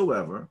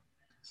whatsoever.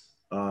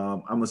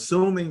 I'm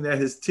assuming that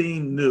his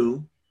team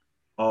knew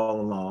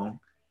all along,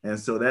 and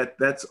so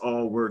that's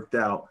all worked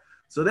out.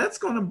 So that's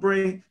going to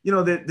bring,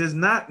 there's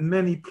not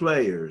many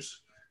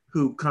players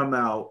who come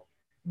out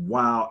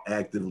while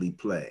actively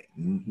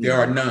playing. There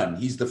are none.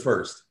 He's the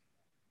first.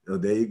 So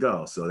there you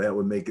go. So that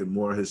would make it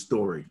more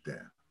historic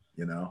then,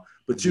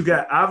 But you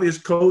got obvious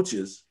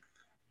coaches,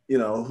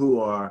 who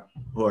are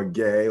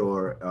gay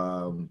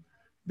or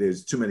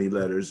there's too many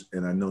letters,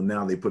 and I know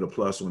now they put a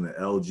plus on the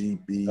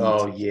LGBT.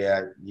 Oh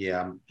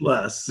yeah.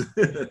 Plus.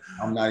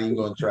 I'm not even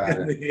going to try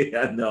to.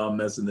 Yeah, I know I'm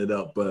messing it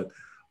up, but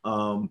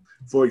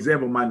for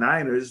example, my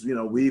Niners,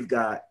 we've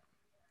got,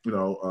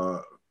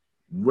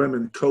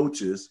 women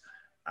coaches.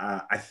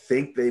 I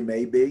think they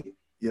may be,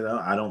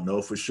 I don't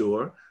know for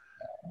sure.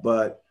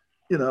 but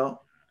you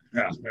know,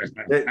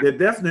 they're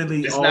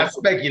definitely Let's all not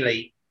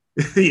speculate.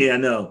 yeah, I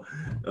know.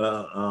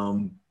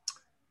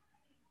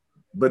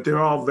 But they're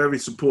all very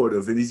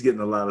supportive, and he's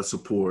getting a lot of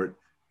support.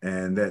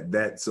 And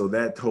so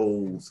that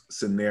whole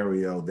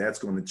scenario that's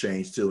going to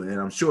change too, and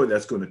I'm sure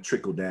that's going to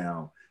trickle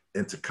down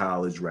into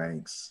college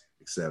ranks,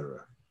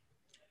 etc.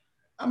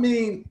 I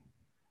mean,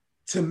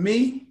 to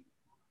me,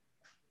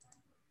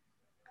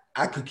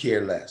 I could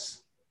care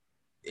less.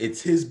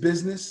 It's his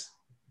business.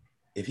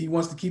 If he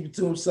wants to keep it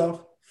to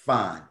himself,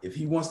 fine. If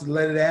he wants to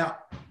let it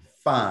out,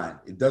 fine.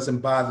 It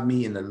doesn't bother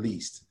me in the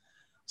least.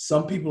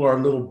 Some people are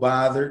a little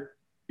bothered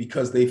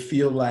because they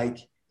feel like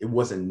it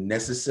wasn't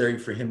necessary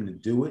for him to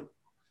do it.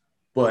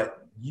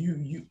 But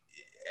you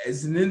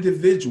as an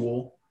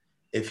individual,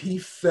 if he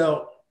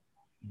felt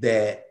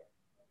that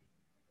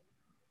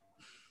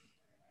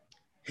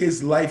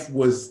his life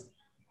was,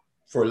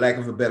 for lack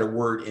of a better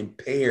word,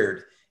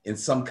 impaired in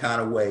some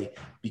kind of way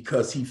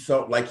because he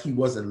felt like he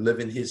wasn't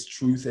living his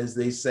truth, as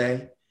they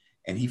say,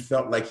 and he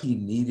felt like he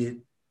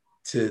needed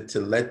to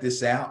let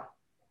this out,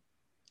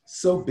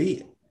 so be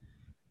it.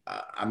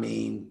 I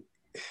mean,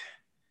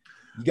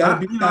 you got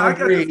to be kind of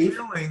brave. I got the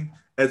feeling,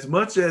 as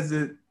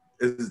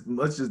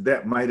much as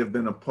that might have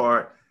been a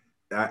part,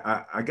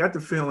 I got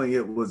the feeling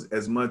it was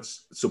as much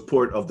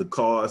support of the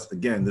cause.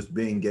 Again, this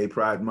being Gay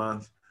Pride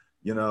Month,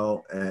 you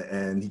know,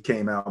 and he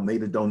came out and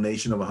made a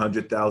donation of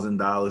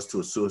 $100,000 to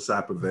a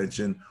suicide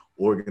prevention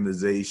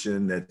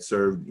organization that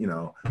served, you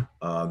know,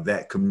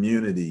 that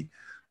community.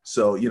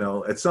 So, you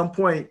know, at some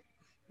point,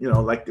 you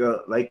know, like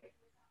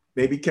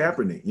maybe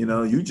Kaepernick, you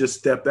know, you just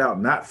step out,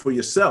 not for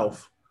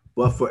yourself,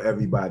 but for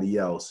everybody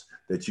else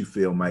that you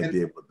feel might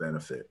be able to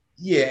benefit.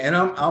 Yeah, and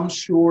I'm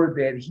sure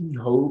that he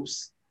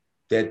hopes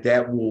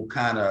that will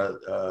kind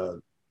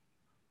of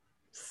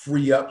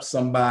free up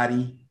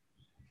somebody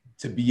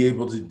to be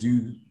able to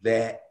do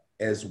that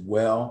as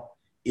well,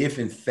 if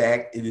in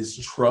fact it is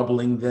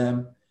troubling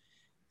them.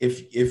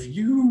 If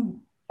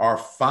you are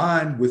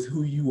fine with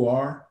who you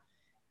are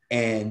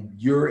and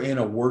you're in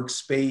a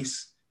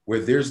workspace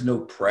where there's no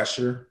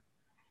pressure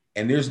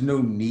and there's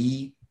no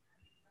need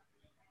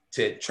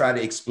to try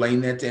to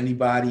explain that to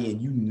anybody,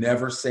 and you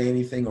never say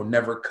anything or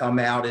never come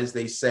out, as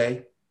they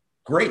say,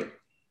 great,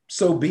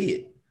 so be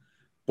it.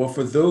 But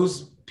for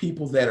those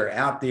people that are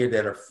out there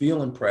that are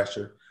feeling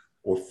pressure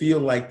or feel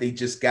like they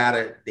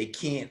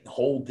can't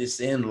hold this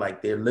in,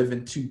 like they're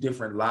living two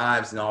different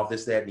lives and all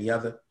this, that, and the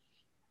other,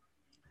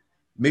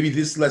 maybe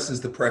this lessens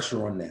the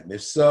pressure on them.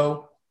 If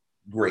so,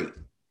 great.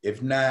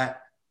 If not,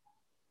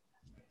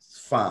 it's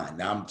fine.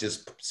 Now I'm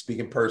just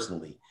speaking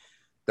personally.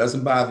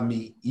 Doesn't bother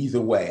me either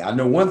way. I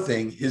know one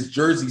thing, his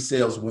jersey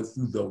sales went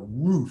through the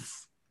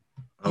roof.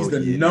 He's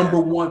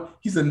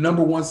the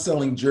number one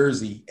selling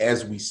jersey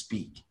as we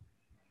speak.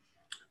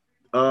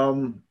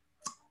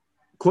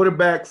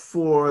 Quarterback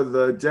for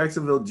the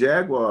Jacksonville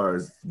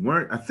Jaguars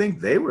I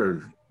think they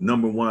were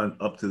number one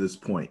up to this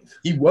point.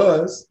 He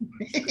was.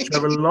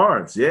 Trevor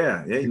Lawrence,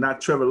 yeah, not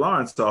Trevor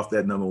Lawrence off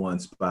that number one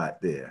spot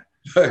there.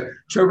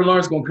 Trevor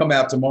Lawrence gonna come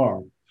out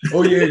tomorrow.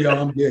 Oh yeah, y'all,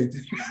 I'm gay.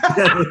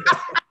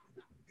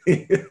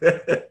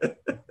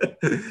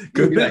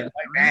 Could be like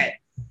that.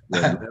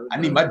 I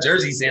need my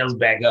jersey sales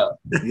back up.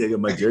 Yeah, get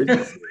my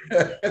jersey.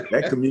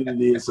 That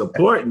community is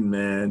supporting,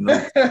 man.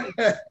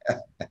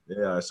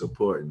 They are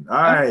supporting. All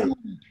right.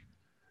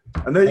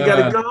 I know you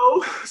gotta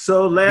go.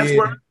 So last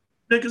word,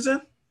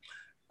 Nickerson.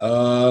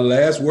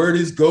 Last word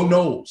is go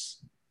Noles.